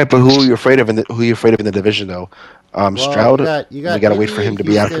 You're right, but who are you afraid of in the division, though? Stroud. You got we gotta wait Indy for him and to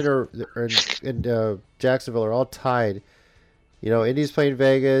be out. Houston and Jacksonville are all tied. You know, Indy's playing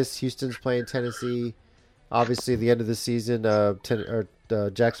Vegas, Houston's playing Tennessee. Obviously, the end of the season,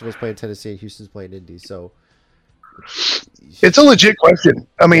 Jacksonville's playing Tennessee and Houston's playing Indy. So It's a legit question.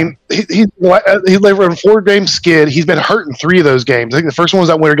 I mean, he lived a 4-game skid. He's been hurt in 3 of those games. I think the first one was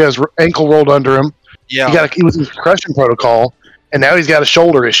that winner got his ankle rolled under him. Yeah. He was in concussion protocol, and now he's got a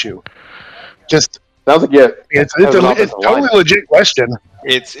shoulder issue. Just Sounds like it's That was an a offensive totally line. legit question.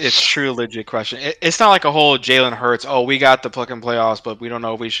 It's true legit question. It's not like a whole Jalen Hurts. Oh, we got the fucking playoffs, but we don't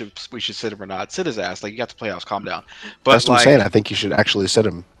know if we should sit him or not. Sit his ass. Like, you got the playoffs. Calm down. But That's what I'm like, saying. I think you should actually sit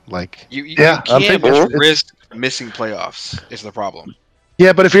him. Like, you Yeah, I'm can't thinking it's- risk missing playoffs. Is the problem.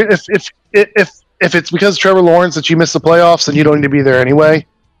 Yeah, but if it's because of Trevor Lawrence that you missed the playoffs, then you don't need to be there anyway.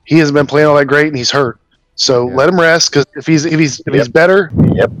 He hasn't been playing all that great, and he's hurt. So Yeah. let him rest, because if he's better,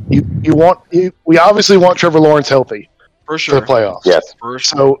 Yep. we obviously want Trevor Lawrence healthy For for sure. the playoffs. yes. For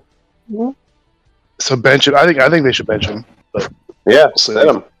sure. So bench him. I think they should bench him. Yeah, see. sit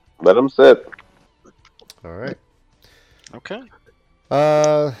him. Let him sit. all right. Okay.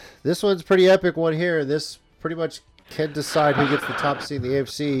 This one's a pretty epic one here. This pretty much can decide who gets the top seed in the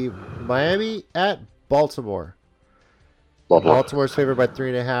AFC. Miami at Baltimore. Baltimore's favored by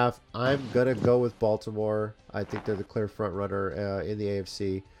 3.5. I'm gonna go with Baltimore. I think they're the clear front runner in the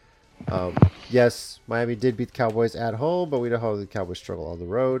AFC. Yes, Miami did beat the Cowboys at home, but we know how the Cowboys struggle on the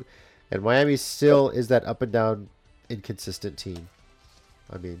road. And Miami still is that up and down, inconsistent team.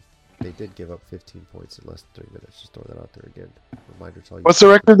 I mean, they did give up 15 points in less than 3 minutes. Just throw that out there again. Reminder to all you. What's the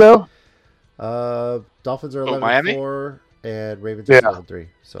record though? Dolphins are Miami? 11-4 and Ravens are Yeah. 7-3.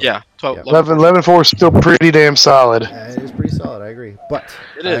 So Yeah. 12, Yeah. 11-4 is still pretty damn solid. it is pretty solid. I agree, but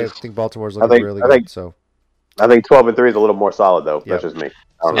It I is. think Baltimore's I looking think- really I good. think- So I think 12-3 is a little more solid, though. Yep. That's just me.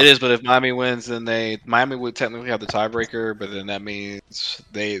 I don't know. It is, but if Miami wins, then Miami would technically have the tiebreaker, but then that means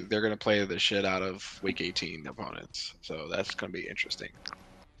they're going to play the shit out of Week 18 opponents. So that's going to be interesting.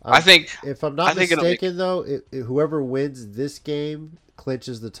 I think if I'm I not think it'll mistaken, though, whoever wins this game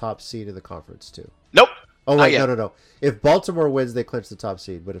clinches the top seed in the conference too. nope. Oh Not wait, yet. no. If Baltimore wins, they clinch the top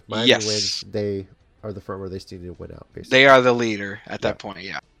seed. But if Miami Yes. wins, they are the front where they still need to win out. Basically, They are the leader at that point.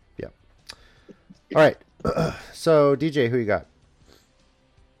 Yeah. all right. So DJ, who you got?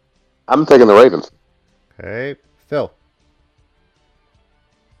 I'm taking the Ravens. Okay, Phil.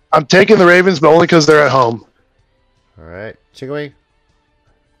 I'm taking the Ravens, but only because they're at home. All right, Chicken Wing.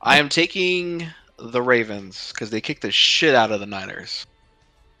 I am taking the Ravens because they kicked the shit out of the Niners.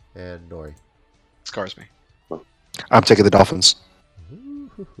 And Nori. Scars me. I'm taking the Dolphins.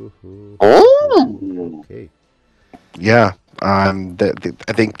 Oh. Okay. Yeah, I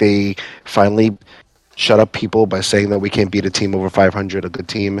think they finally shut up people by saying that we can't beat a team over 500, a good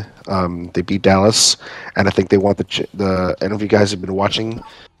team. They beat Dallas, and I think they want the. I don't know if you guys have been watching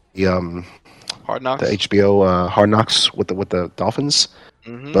the Hard Knocks. the HBO Hard Knocks with the Dolphins.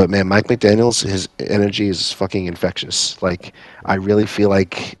 Mhm. But man, Mike McDaniel's, his energy is fucking infectious. Like, I really feel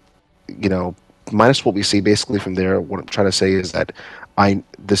like, minus what we see basically from there, what I'm trying to say is that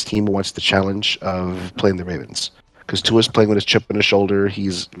this team wants the challenge of playing the Ravens. Because Tua's playing with his chip on his shoulder.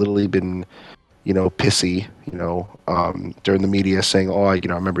 He's literally been, pissy, during the media saying, oh, I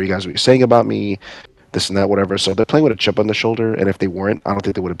remember you guys what you're saying about me, this and that, whatever. So they're playing with a chip on the shoulder, and if they weren't, I don't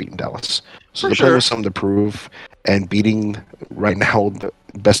think they would have beaten Dallas. So they're playing with something to prove, and beating right now the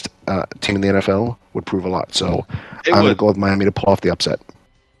best team in the NFL would prove a lot. So I'm going to go with Miami to pull off the upset.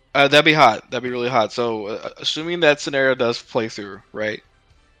 That'd be hot. That'd be really hot. So, assuming that scenario does play through, right?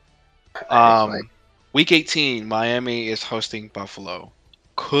 Week 18, Miami is hosting Buffalo.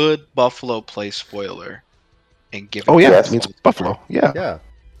 Could Buffalo play spoiler and give? Oh yeah, Yes. it means Buffalo. Yeah, Yeah,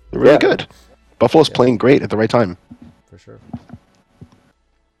 they're really good. Buffalo's playing great at the right time. for sure.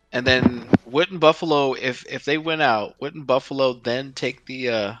 And then wouldn't Buffalo, if they win out, wouldn't Buffalo then take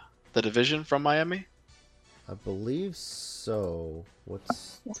the division from Miami? I believe so.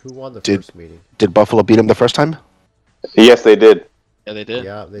 Who won the Did- first meeting? Did Buffalo beat them the first time? Yes, they did. Yeah, they did.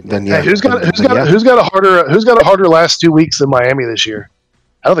 Yeah, they did. Then Hey, yeah. who's got yeah. a harder last 2 weeks than Miami this year?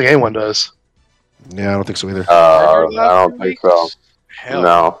 I don't think anyone does. Yeah, I don't think so either. I don't think so. Hell,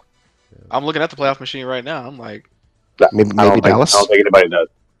 No. I'm looking at the playoff machine right now. I'm like, Maybe I don't Dallas. Think, I don't think anybody does.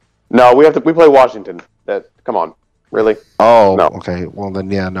 No, we play Washington. Come on, really? Oh, No. okay. Well then,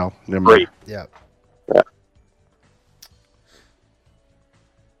 yeah, no, never Great. mind. Yeah. Yeah.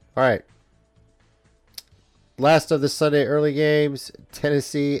 All right. Last of the Sunday early games: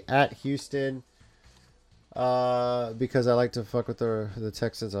 Tennessee at Houston. Because I like to fuck with the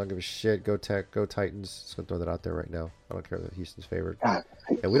Texans, I don't give a shit. Go Titans. Just gonna throw that out there right now. I don't care that Houston's favored, God.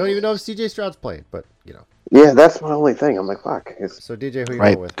 and we don't even know if CJ Stroud's playing. But Yeah, that's my only thing. I'm like, fuck. So DJ, who you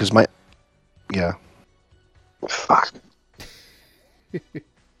Right, going with? because yeah. Fuck.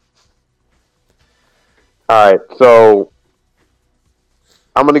 All right, so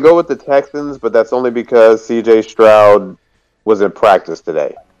I'm going to go with the Texans, but that's only because C.J. Stroud was in practice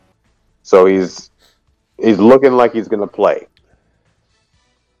today, so he's looking like he's going to play.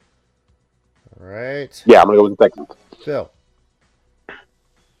 All right, Yeah, I'm going to go with the Texans. Phil.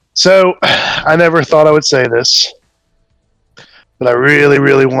 So I never thought I would say this, but I really,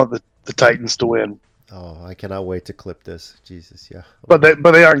 really want the Titans to win. Oh, I cannot wait to clip this. Jesus, yeah. But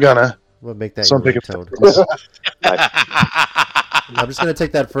they aren't gonna. I'm gonna make that So your I'm picking ringtone. I'm just gonna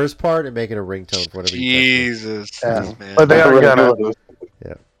take that first part and make it a ringtone for whatever you Jesus, Yeah. man. But they aren't gonna.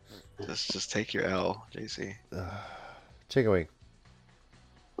 Just take your L, JC. Chicken wing.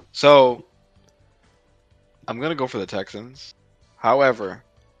 So I'm gonna go for the Texans. However,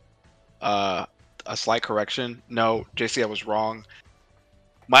 a slight correction. No, JC, I was wrong.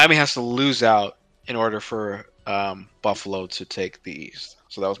 Miami has to lose out in order for Buffalo to take the East.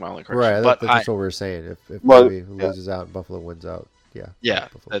 So that was my only correction. Right, But that's what we were saying. If Well, Miami loses out and Buffalo wins out, yeah. yeah,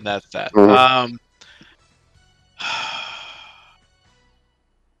 Buffalo. then that's that. Mhm.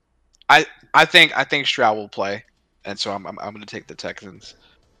 I think Stroud will play, and so I'm going to take the Texans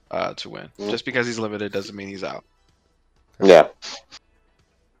to win. Just because he's limited doesn't mean he's out. Yeah.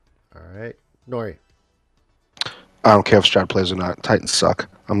 All right, Nori. I don't care if Stroud plays or not. Titans suck.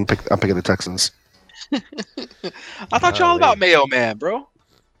 I'm picking the Texans. I thought y'all about Mayo Man, bro.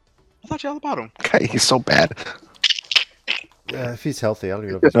 I thought y'all about him. Okay, he's so bad. Yeah, if he's healthy, I don't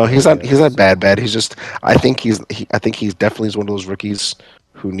even know. If No, he's not. playing. He's not bad. He's just. I think he's definitely one of those rookies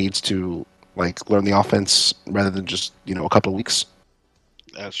who needs to learn the offense rather than just a couple of weeks.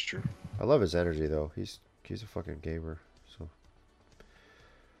 That's true. I love his energy though. He's a fucking gamer. So.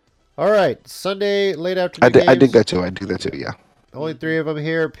 All right, Sunday late afternoon. I dig that too. Yeah. Only three of them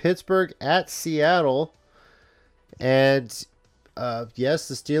here. Pittsburgh at Seattle. And yes,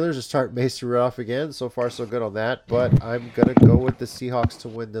 the Steelers are starting Mason Rudolph again. So far, so good on that. But I'm going to go with the Seahawks to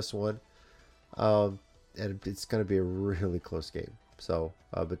win this one. And it's going to be a really close game. So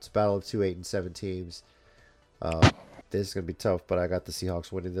it's a battle of 2, 8, and 7 teams. This is gonna be tough, but I got the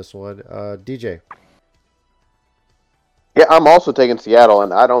Seahawks winning this one. DJ. Yeah, I'm also taking Seattle,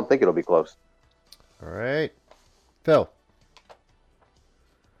 and I don't think it'll be close. All right, Phil.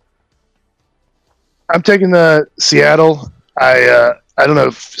 I'm taking the Seattle. I don't know.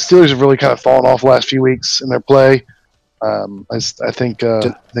 Steelers have really kind of fallen off the last few weeks in their play. I think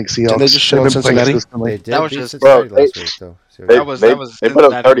Seahawks. they just show they've been playing Cincinnati? consistently. They did That was beat just- Cincinnati Bro, last week, though. So, they- That was they put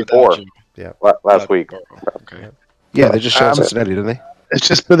up Cincinnati 34. without you. Last week. Okay. Yeah, they just showed Um, Cincinnati, didn't they? It's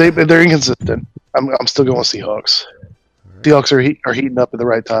just, but they're inconsistent. I'm still going with Seahawks. Seahawks are heating up at the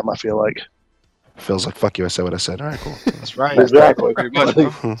right time. I feel like. Phil's like, fuck you, I said what I said. All right, cool. That's right. Exactly. Pretty much, bro.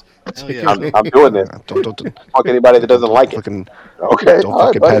 Hmm. Hell yeah. I'm doing this. Don't Fuck anybody that doesn't like it. fucking, Okay. don't all right,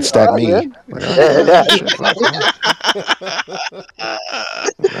 fucking buddy. pat stat All right, me. man. Like, Yeah, shit,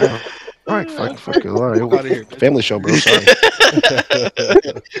 all right, fuck you. All right, Outta here, bitch. family show, bro. Sorry.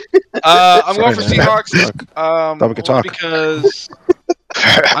 I'm going for Sorry, man. Seahawks. Thought we could talk. Because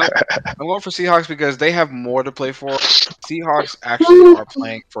I'm going for Seahawks because they have more to play for. Seahawks actually are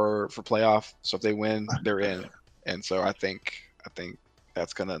playing for playoff, so if they win, they're in. And so I think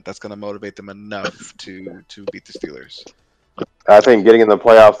that's gonna motivate them enough to beat the Steelers. I think getting in the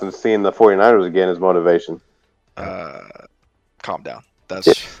playoffs and seeing the 49ers again is motivation. Calm down. That's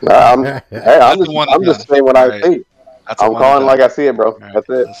I'm the one I'm and just saying what I Right. see. that's a I'm one calling and like done. I see it, bro. Right. That's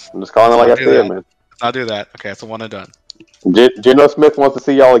it. Let's I'm just calling it like I not see do it, that. man. not do that. Okay, it's a one and done. Geno Smith wants to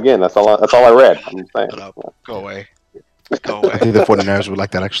see y'all again. That's all I read. I'm just saying. Shut up. Go away. Go I away. think the 49ers would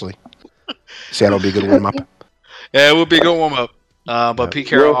like that, actually. Seattle would be a good warm up. Yeah, it would be a good warm up. But Pete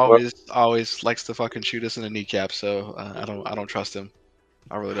Carroll Yeah, well- always likes to fucking shoot us in the kneecap, so I don't trust him.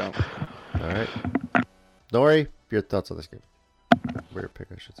 I really don't. all right, Nori, your thoughts on this game? Or your pick,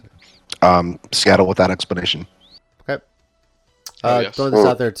 I should say. Seattle without explanation. Okay. Yes. Throwing this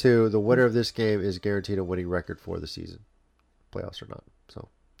out there too, the winner of this game is guaranteed a winning record for the season, playoffs or not. So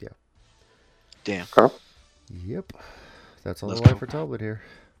yeah. Damn. Yep. That's on Let's the line go. for Tomlin here.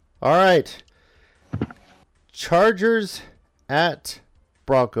 All right. Chargers at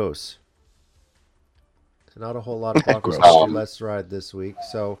Broncos. Not a whole lot of Broncos Gross. history Let's ride this week,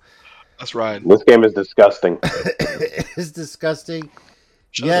 so That's right. This game is disgusting. it's disgusting.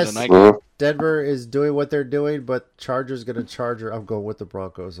 Should've Yes, been a night game. Denver is doing what they're doing, but Chargers gonna Charger. I'm going with the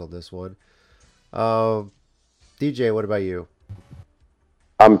Broncos on this one. DJ, what about you?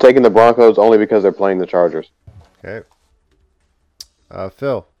 I'm taking the Broncos only because they're playing the Chargers. Okay.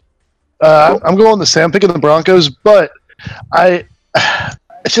 Phil. I'm going the same. I'm picking the Broncos, but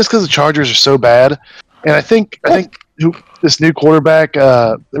it's just because the Chargers are so bad, and I think this new quarterback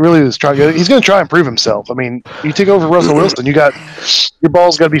really is trying. He's going to try and prove himself. I mean, you take over Russell Wilson, your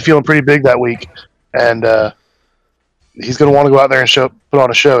ball's got to be feeling pretty big that week, and he's going to want to go out there and put on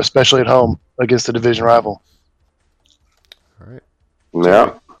a show, especially at home against the division rival. All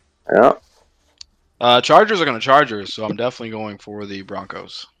right. Yeah. Chargers are going to Chargers, so I'm definitely going for the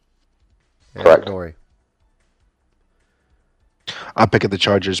Broncos. And Correct. Nori. I'm picking the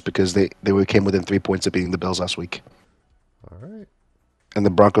Chargers because they came within 3 points of beating the Bills last week. All right. And the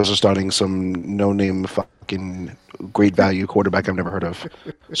Broncos are starting some no-name fucking great value quarterback I've never heard of.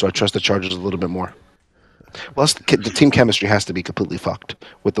 So I trust the Chargers a little bit more. Plus, the team chemistry has to be completely fucked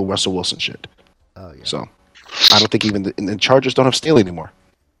with the Russell Wilson shit. Oh yeah. So I don't think even the Chargers don't have Staley anymore.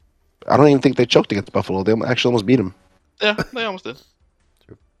 I don't even think they choked against Buffalo. They actually almost beat him. Yeah, they almost did.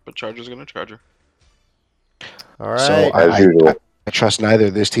 But Chargers are going to Charger. All right. So As usual. I trust neither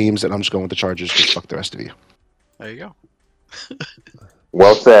of these teams, and I'm just going with the Chargers because fuck the rest of you. There you go.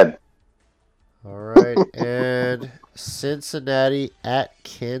 Well said. All right. And Cincinnati at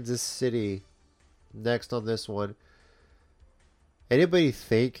Kansas City. Next on this one. Anybody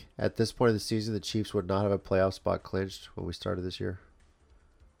think at this point of the season the Chiefs would not have a playoff spot clinched when we started this year?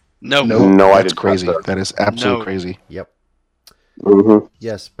 No. No, I That's did not, crazy. sir. That is absolutely No. crazy. Yep. Mm-hmm.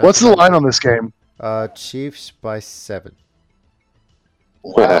 Yes. What's the line on this game? Chiefs by 7.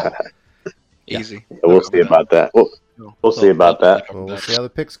 Wow. Easy. We'll see about that. We'll see about that. Well, we'll see how the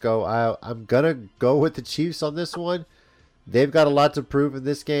picks go. I'm going to go with the Chiefs on this one. They've got a lot to prove in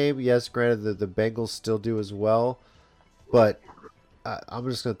this game. Yes, granted, the Bengals still do as well. But I'm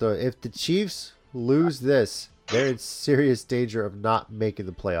just going to throw it. If the Chiefs lose this, they're in serious danger of not making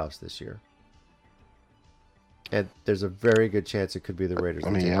the playoffs this year. And there's a very good chance it could be the Raiders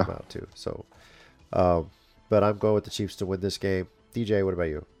that take them out too. So, but I'm going with the Chiefs to win this game. DJ, what about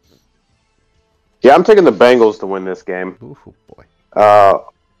you? Yeah, I'm taking the Bengals to win this game. Ooh, boy.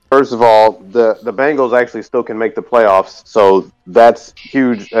 First of all, the Bengals actually still can make the playoffs, so that's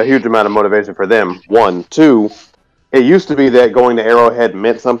a huge amount of motivation for them. 1, 2, It used to be that going to Arrowhead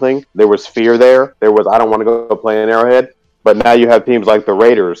meant something. There was fear there. There was, I don't want to go play in Arrowhead. But now you have teams like the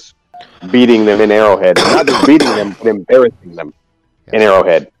Raiders beating them in Arrowhead. Not just beating them, but embarrassing them in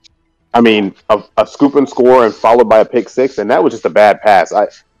Arrowhead. I mean, a scoop and score and followed by a pick six, and that was just a bad pass.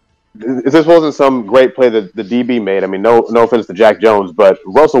 This wasn't some great play that the DB made. I mean, no offense to Jack Jones, but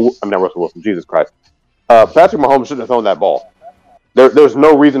not Russell Wilson, Jesus Christ. Patrick Mahomes shouldn't have thrown that ball. There's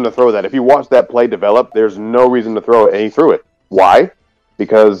no reason to throw that. If you watch that play develop, there's no reason to throw it, and he threw it. Why?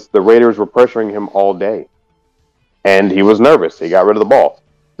 Because the Raiders were pressuring him all day. And he was nervous. He got rid of the ball.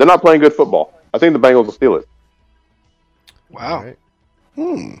 They're not playing good football. I think the Bengals will steal it. Wow. Right.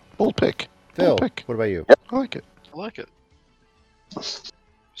 Bold pick. Phil, Bold pick. what about you? I like it. I like it.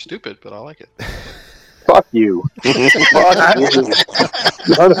 Stupid, but I like it. Fuck you. Fuck you.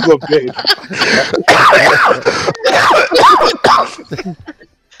 Son of a bitch.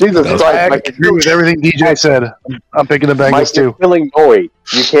 Jesus Christ. I agree with everything DJ said. I'm picking the Bengals Mike, you're too. killing Nori.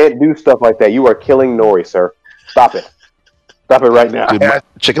 You can't do stuff like that. You are killing Nori, sir. Stop it. Stop it right now. Dude,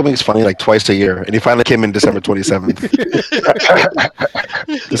 chicken wings funny like twice a year, and he finally came in December 27th.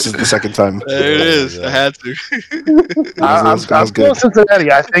 This is the second time. There it is. I had to. I'm going Cincinnati.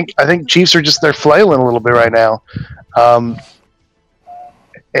 I think Chiefs are just they're flailing a little bit right now, and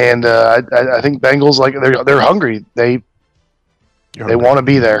I think Bengals like they're hungry. They want to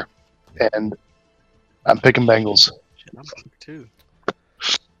be there, and I'm picking Bengals. I'm hungry too.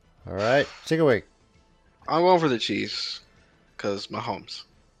 All right. Chicken wing. I'm going for the Chiefs because Mahomes.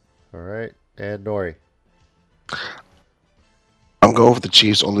 All right. And Nori. I'm going for the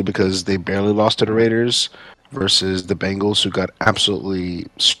Chiefs only because they barely lost to the Raiders versus the Bengals, who got absolutely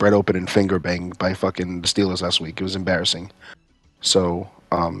spread open and finger banged by fucking the Steelers last week. It was embarrassing. So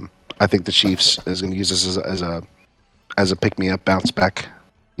I think the Chiefs is going to use this as a pick me up, bounce back.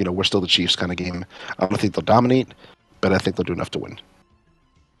 You know, we're still the Chiefs kind of game. I don't think they'll dominate, but I think they'll do enough to win.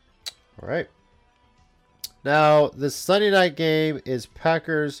 All right. Now, the Sunday night game is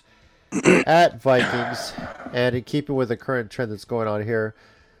Packers at Vikings. And in keeping with the current trend that's going on here,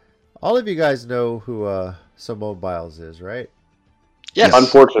 all of you guys know who Simone Biles is, right? Yes.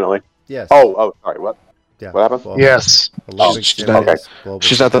 Unfortunately. Yes. Oh, sorry. What? Yeah. What happened? Well, Yes. Olympic She's not- gymnast, global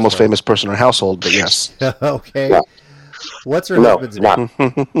She's not the most superstar. famous person in her household, but yes. Okay. Yeah. What's her No, husband's not.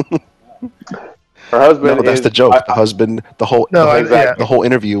 name? Her husband No, that's is, the joke. The husband, the whole exactly. the whole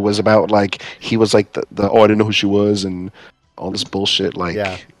interview was about like he was like the I didn't know who she was and all this bullshit. Like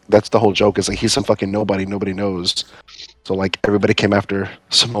Yeah. that's the whole joke. Is like he's some fucking nobody knows. So like everybody came after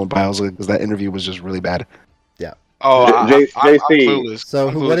Simone Biles because that interview was just really bad. Oh, I'm JC. clueless. So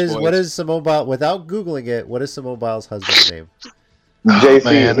I'm what clueless, is boys. what is Simone Biles? Without Googling it, what is Simone Biles' husband's name? JC,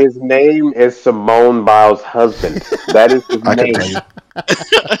 man. his name is Simone Biles' husband. That is his I can name. tell you.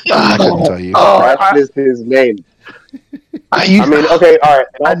 I couldn't tell you. That is his name. I I mean, okay, all right.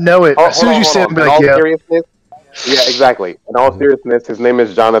 I know it. As soon as you said it, In I'm all like, yeah. seriousness, yeah, exactly. In all seriousness, his name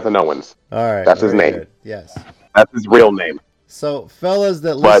is Jonathan Owens. All right. That's his very name. good. Yes. That's his real name. So, fellas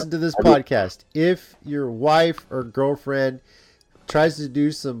that But- listen to this podcast, if your wife or girlfriend tries to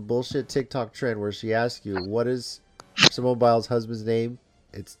do some bullshit TikTok trend where she asks you, what is Simone Biles' husband's name?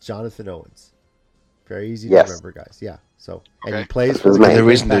 It's Jonathan Owens. Very easy Yes. to remember, guys. Yeah. So, and Okay. he plays That's for his the name. And the Green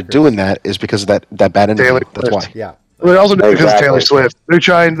Bay reason they're Packers. doing that is because of that bad interview. Taylor That's Swift. why. Yeah. They're also doing it because of Exactly. Taylor Swift. They're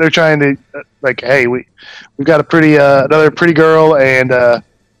trying to like, hey, we've got a pretty another pretty girl, and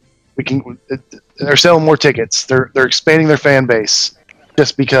we can. They're selling more tickets. They're expanding their fan base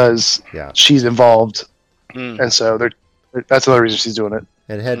just because Yeah. she's involved, Mm. and so that's another reason she's doing it.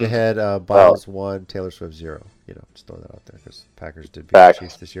 And head to head, Biles 1, Taylor Swift 0. You know, just throw that out there because Packers did beat Facts. the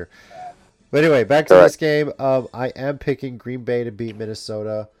Chiefs this year. But anyway, back to Correct. this game. I am picking Green Bay to beat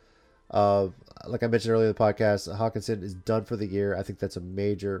Minnesota. Like I mentioned earlier in the podcast, Hawkinson is done for the year. I think that's a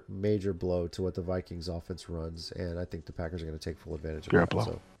major, major blow to what the Vikings offense runs, and I think the Packers are going to take full advantage of You're a that.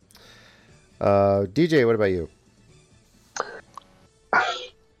 blow. So, DJ, what about you?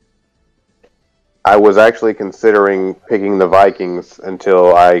 I was actually considering picking the Vikings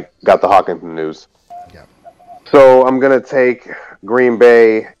until I got the Hawkinson news. Yeah. So I'm going to take Green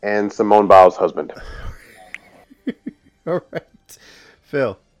Bay and Simone Biles' husband. All right,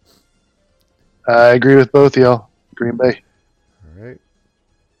 Phil. I agree with both of y'all. Green Bay. All right,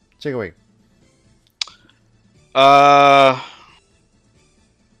 Chicken Wing.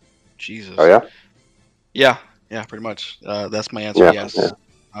 Jesus. Oh, yeah? Yeah, pretty much. That's my answer. Yeah, Yes. yeah.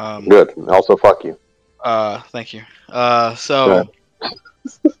 Um, Good. Also, fuck you. Thank you. So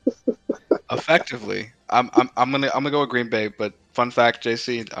effectively, I'm gonna go with Green Bay. But fun fact,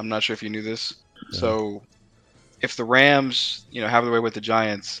 JC, I'm not sure if you knew this. So if the Rams, have their way with the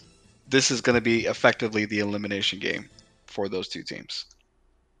Giants, this is going to be effectively the elimination game for those two teams.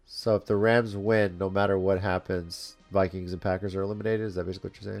 So if the Rams win, no matter what happens, Vikings and Packers are eliminated? Is that basically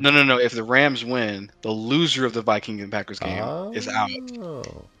what you're saying? No. If the Rams win, the loser of the Vikings and Packers game is out.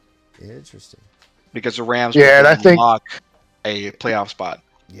 Oh, interesting. Because the Rams and I think lock a playoff spot.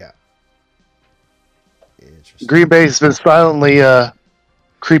 Yeah. Interesting. Green Bay's been silently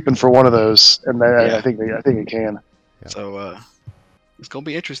creeping for one of those, and I think it can. Yeah. So it's gonna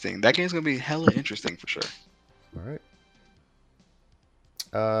be interesting. That game's gonna be hella interesting for sure. All right.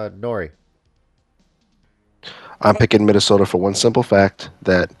 Nori. I'm picking Minnesota for one simple fact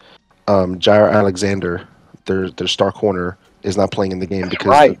that Jair Alexander, their star corner, is not playing in the game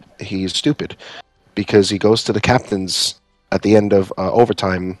because he's stupid. Because he goes to the captains at the end of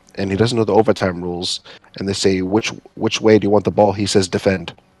overtime, and he doesn't know the overtime rules. And they say, which way do you want the ball? He says,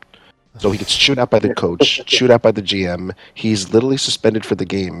 defend. So he gets shoot out by the coach, shoot out by the GM. He's literally suspended for the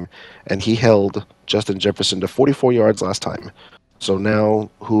game, and he held Justin Jefferson to 44 yards last time. So now,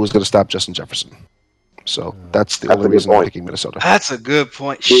 who is going to stop Justin Jefferson? So that's the only reason I'm picking Minnesota. That's a good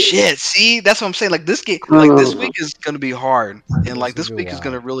point. Shit, see, that's what I'm saying. Like this game, like this week is gonna be hard, and like this week is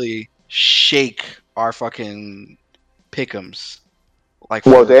gonna really shake our fucking pick'ems. Like,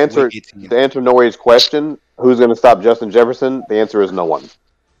 well, to answer Nori's question, who's going to stop Justin Jefferson? The answer is no one.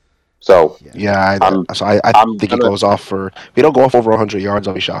 So yeah, I think he goes off for. If he don't go off over 100 yards,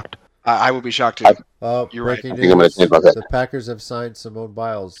 I'll be shocked. I would be shocked too. You're right. Breaking news, the Packers have signed Simone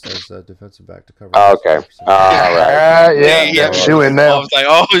Biles as a defensive back to cover. Okay. All right. Yeah. Doing now. I was like,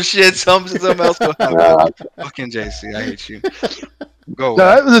 oh shit, something else going on. Fucking JC, I hate you. Go. No,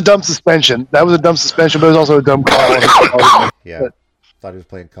 that was a dumb suspension. But it was also a dumb call. Yeah. Thought he was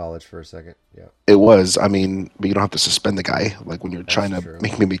playing college for a second. Yeah. It was. I mean, but you don't have to suspend the guy. Like when you're trying to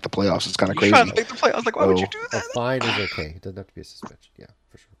make me make the playoffs, it's kind of crazy. Trying to make the playoffs. Like, why would you do that? A fine is okay. It doesn't have to be a suspension. Yeah,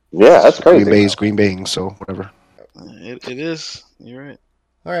 for sure. Yeah, that's crazy. Green Baying, so whatever. It is. You're right.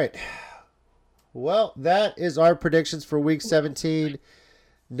 All right. Well, that is our predictions for Week 17.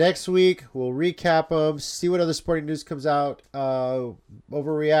 Next week, we'll recap them, see what other sporting news comes out,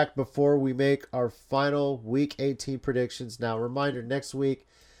 overreact before we make our final Week 18 predictions. Now, reminder, next week,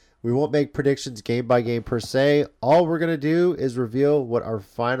 we won't make predictions game by game per se. All we're going to do is reveal what our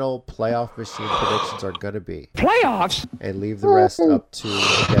final playoff machine predictions are going to be. Playoffs? And leave the rest up to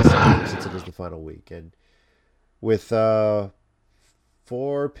the guessing game since it is the final week. And with 4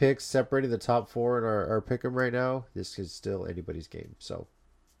 picks separating the top 4 in our pick'em right now, this is still anybody's game. So,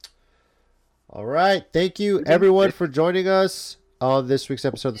 all right. Thank you, everyone, for joining us on this week's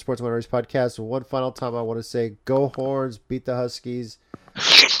episode of the Sports Minorities Podcast. One final time, I want to say, go Horns, beat the Huskies.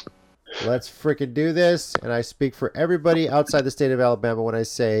 Let's freaking do this. And I speak for everybody outside the state of Alabama when I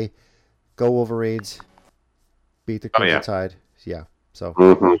say, go Wolverines, beat the Crimson Tide. Yeah.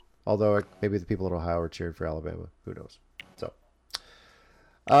 So, although maybe the people in Ohio are cheering for Alabama. Who knows? So,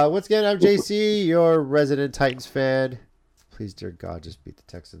 once again, I'm JC, your resident Titans fan. Please, dear God, just beat the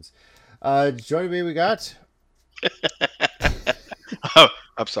Texans. Joining me, we got. Oh,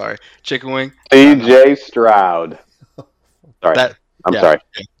 I'm sorry, Chicken Wing. CJ Stroud. Sorry, I'm sorry.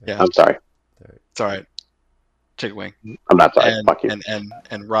 Yeah, I'm sorry. It's all right. Chicken Wing. I'm not sorry. Fuck you.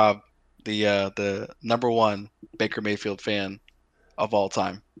 And Rob, the number 1 Baker Mayfield fan of all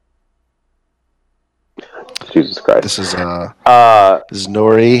time. Jesus Christ. This is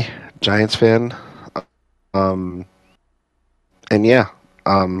Nori, Giants fan. And yeah.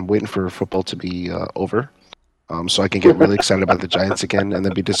 Waiting for football to be over, so I can get really excited about the Giants again, and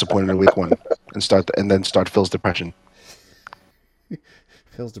then be disappointed in Week 1, and then start Phil's depression.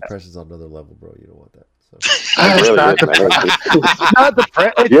 Phil's depression's on another level, bro. You don't want that. So. It's not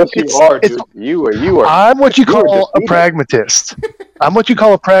depression. Yes, you are, dude. You are. I'm what you call a pragmatist.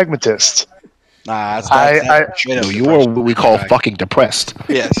 Nah, you are what we call fucking depressed.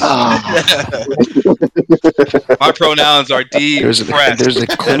 Yes. My pronouns are depressed. There's a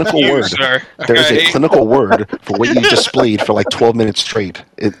clinical word. There's a clinical word for what you displayed for like 12 minutes straight.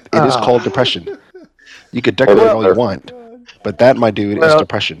 It is called depression. You could decorate all you want, but that, my dude, is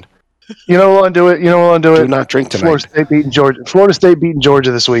depression. You know what? Do it. Do not drink tonight. Florida State beating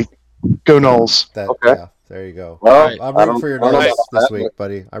Georgia this week. Go Noles. Okay. Yeah, there you go. Well, I'm rooting for your Noles this week,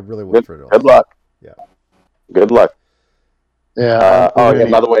 buddy. I really went for it. Good luck. Yeah. Good luck. Yeah.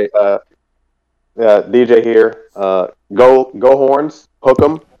 By the way, DJ here. Go Horns. Hook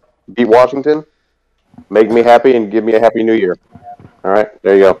 'em. Beat Washington. Make me happy and give me a happy New Year. All right.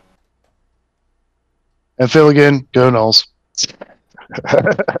 There you go. And Phil again. Go Noles.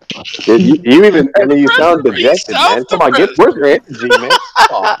 you sound dejected, man. Come on, where's your energy, man?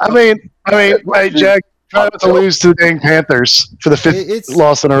 I mean, hey, Jack, try not to lose to the dang Panthers for the 5th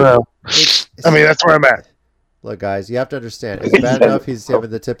loss in a row. That's where I'm at. Look, guys, you have to understand. It's bad enough he's having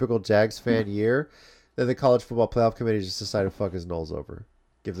the typical Jags fan year. Then the College Football Playoff Committee just decided to fuck his nulls over.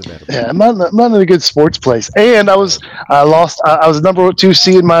 Give the man a break. Yeah, I'm not in a good sports place. And I was number 2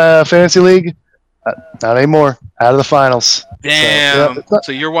 seed in my fantasy league. Not anymore. Out of the finals. Damn.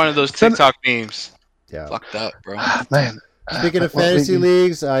 So you're one of those TikTok memes. Yeah. Fucked up, bro. Man. Speaking of fantasy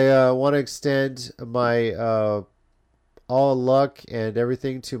leagues, I want to extend my all luck and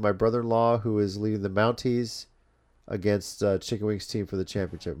everything to my brother-in-law who is leading the Mounties against Chicken Wings team for the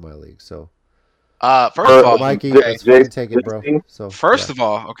championship in my league. So, first of all, Mikey, that's fucking take it, bro. So first of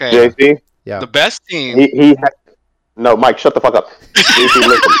all, okay, JC, yeah, the best team. No, Mike, shut the fuck up. JC,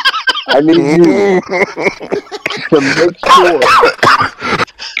 listen. I need you to make sure.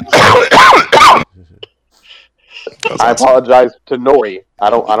 I apologize to Nori.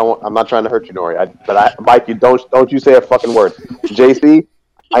 I'm not trying to hurt you, Nori. Mike, you don't you say a fucking word. JC,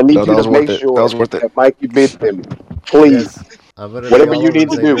 I need you to make sure that Mikey beats him. Please. Yes. I'm gonna whatever you need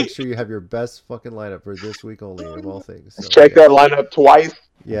to do. Make sure you have your best fucking lineup for this week only of all things. So, check that lineup twice.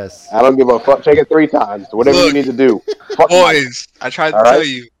 Yes. I don't give a fuck. Check it 3 times. Whatever you need to do. Fuck boys, I tried to tell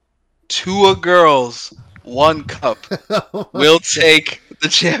you. 2 girls, 1 cup will take the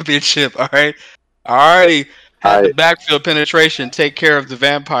championship. All right. I already had the backfield penetration take care of the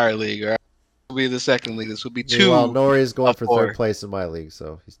Vampire League. All right. This will be the second league. This will be 2. Well, Nori is going for 3rd place in my league,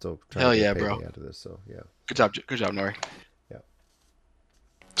 so he's still trying to get paid out of this. So yeah. Good job, Nori. Yeah.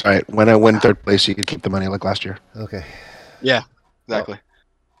 All right. When I win 3rd place, you can keep the money like last year. Okay. Yeah. Exactly.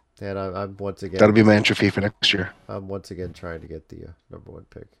 And I'm once again. That'll be my entry fee for next year. I'm once again trying to get the number 1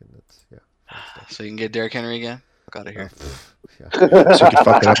 pick, and that's So you can get Derrick Henry again. Fuck out of here. Yeah. So you can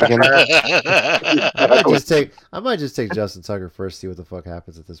fuck it up again. I might just take Justin Tucker first. See what the fuck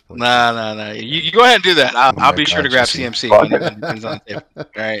happens at this point. Nah. You go ahead and do that. I'll be sure to grab CMC when he's on the table. All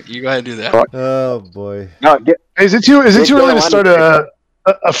right, you go ahead and do that. Oh boy. No, is it too early to start a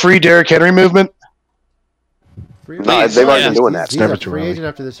free Derrick Henry movement? No, they've already been doing that. He's never a too free early. agent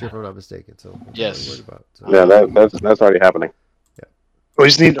after this year, if I'm not mistaken. So yes. Yeah, that's already happening. I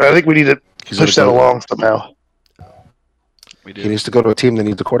think we need to push that along somehow. We do. He needs to go to a team that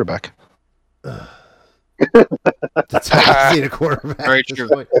needs a quarterback. That's how you need a quarterback. Very true.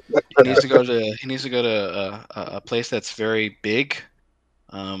 He needs to go to a place that's very big,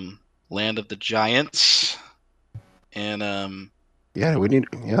 land of the giants, and Yeah, we need.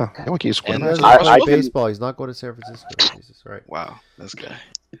 Yeah, we can use And quarterbacks. baseball. He's not going to San Francisco. Jesus, right? Wow, this guy.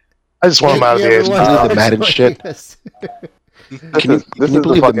 I just want him out of the AFC. The Madden shit. Yes. Can you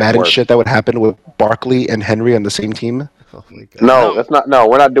believe the Madden shit that would happen with Barkley and Henry on the same team? Oh my God. No, that's not. No,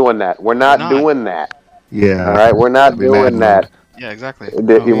 we're not doing that. We're not doing that. Yeah. All right, we're not doing that. Yeah, exactly.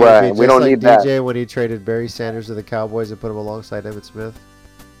 Right. We don't like need DJ that. when he traded Barry Sanders to the Cowboys and put him alongside Emmitt Smith.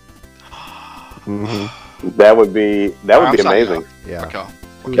 Mm-hmm. That would be amazing. Yeah. Okay.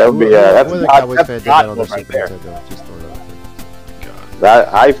 That would be that's the God, Cowboys that's fan did God that on their mode right Super there. Nintendo. Just throwing it out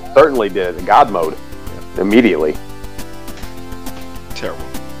there. I certainly did it. God mode immediately. Terrible.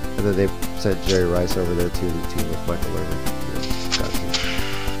 And then they sent Jerry Rice over there to the team with Michael Irvin.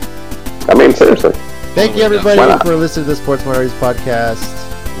 I mean, seriously. Thank you, Why everybody, not? for listening to the Sports Minorities podcast.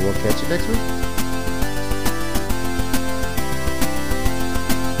 We'll catch you next week.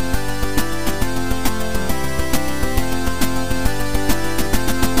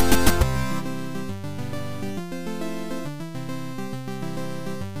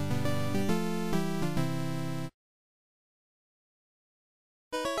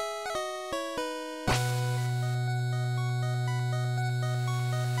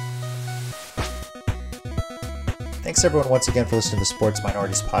 Thanks everyone once again for listening to the Sports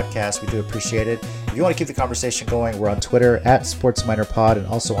Minorities podcast. We do appreciate it. If you want to keep the conversation going, we're on Twitter at Sports Minor Pod and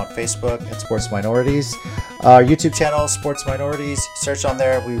also on Facebook at Sports Minorities. Our YouTube channel, Sports Minorities, search on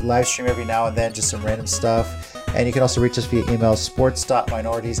there. We live stream every now and then, just some random stuff. And you can also reach us via email,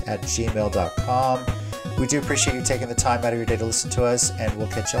 sports.minorities@gmail.com. We do appreciate you taking the time out of your day to listen to us, and we'll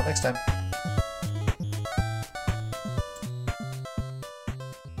catch y'all next time.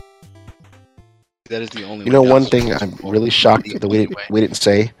 That is the only. You know, one thing I'm really shocked that we didn't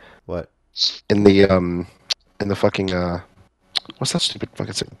say. What? In the fucking what's that stupid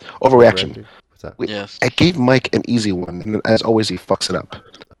fucking thing? Overreaction. What's that? Yes. I gave Mike an easy one, and as always, he fucks it up.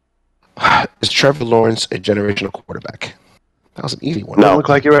 Is Trevor Lawrence a generational quarterback? That was an easy one. Doesn't look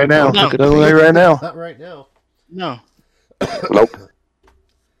like it right now. No. Doesn't look like it right now. Not right now. No. Nope.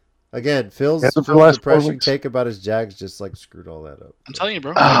 Again, Phil's That's the last depression weeks. take about his Jags just like screwed all that up. I'm telling you,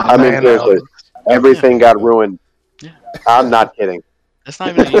 bro. I mean, Man, seriously, everything got ruined. Yeah. I'm not kidding. That's not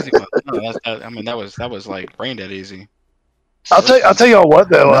even an easy one. No, that was like brain dead easy. I'll tell y'all what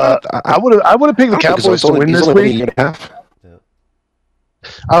though. I would have picked the Cowboys to win this week.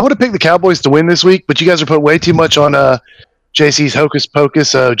 I would have picked the Cowboys to win this week, but you guys are putting way too much on JC's Hocus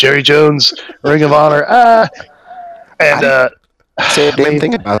Pocus, Jerry Jones, Ring of Honor, and say a damn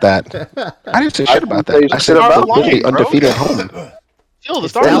thing about that. I didn't say shit about that. I said Start about lying, the bro. undefeated at home. Phil, the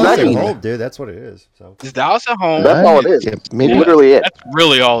It's Stars Dallas are at lying. home, dude. That's what it is. So It's Dallas at home. That's all it is. Yeah, maybe Literally it. That's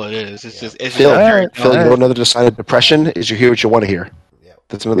really all it is. It's just Phil, Jerry Phil, you Alright. know another decided depression is you hear what you want to hear. yeah.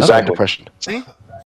 That's another sign of Exactly. depression. See?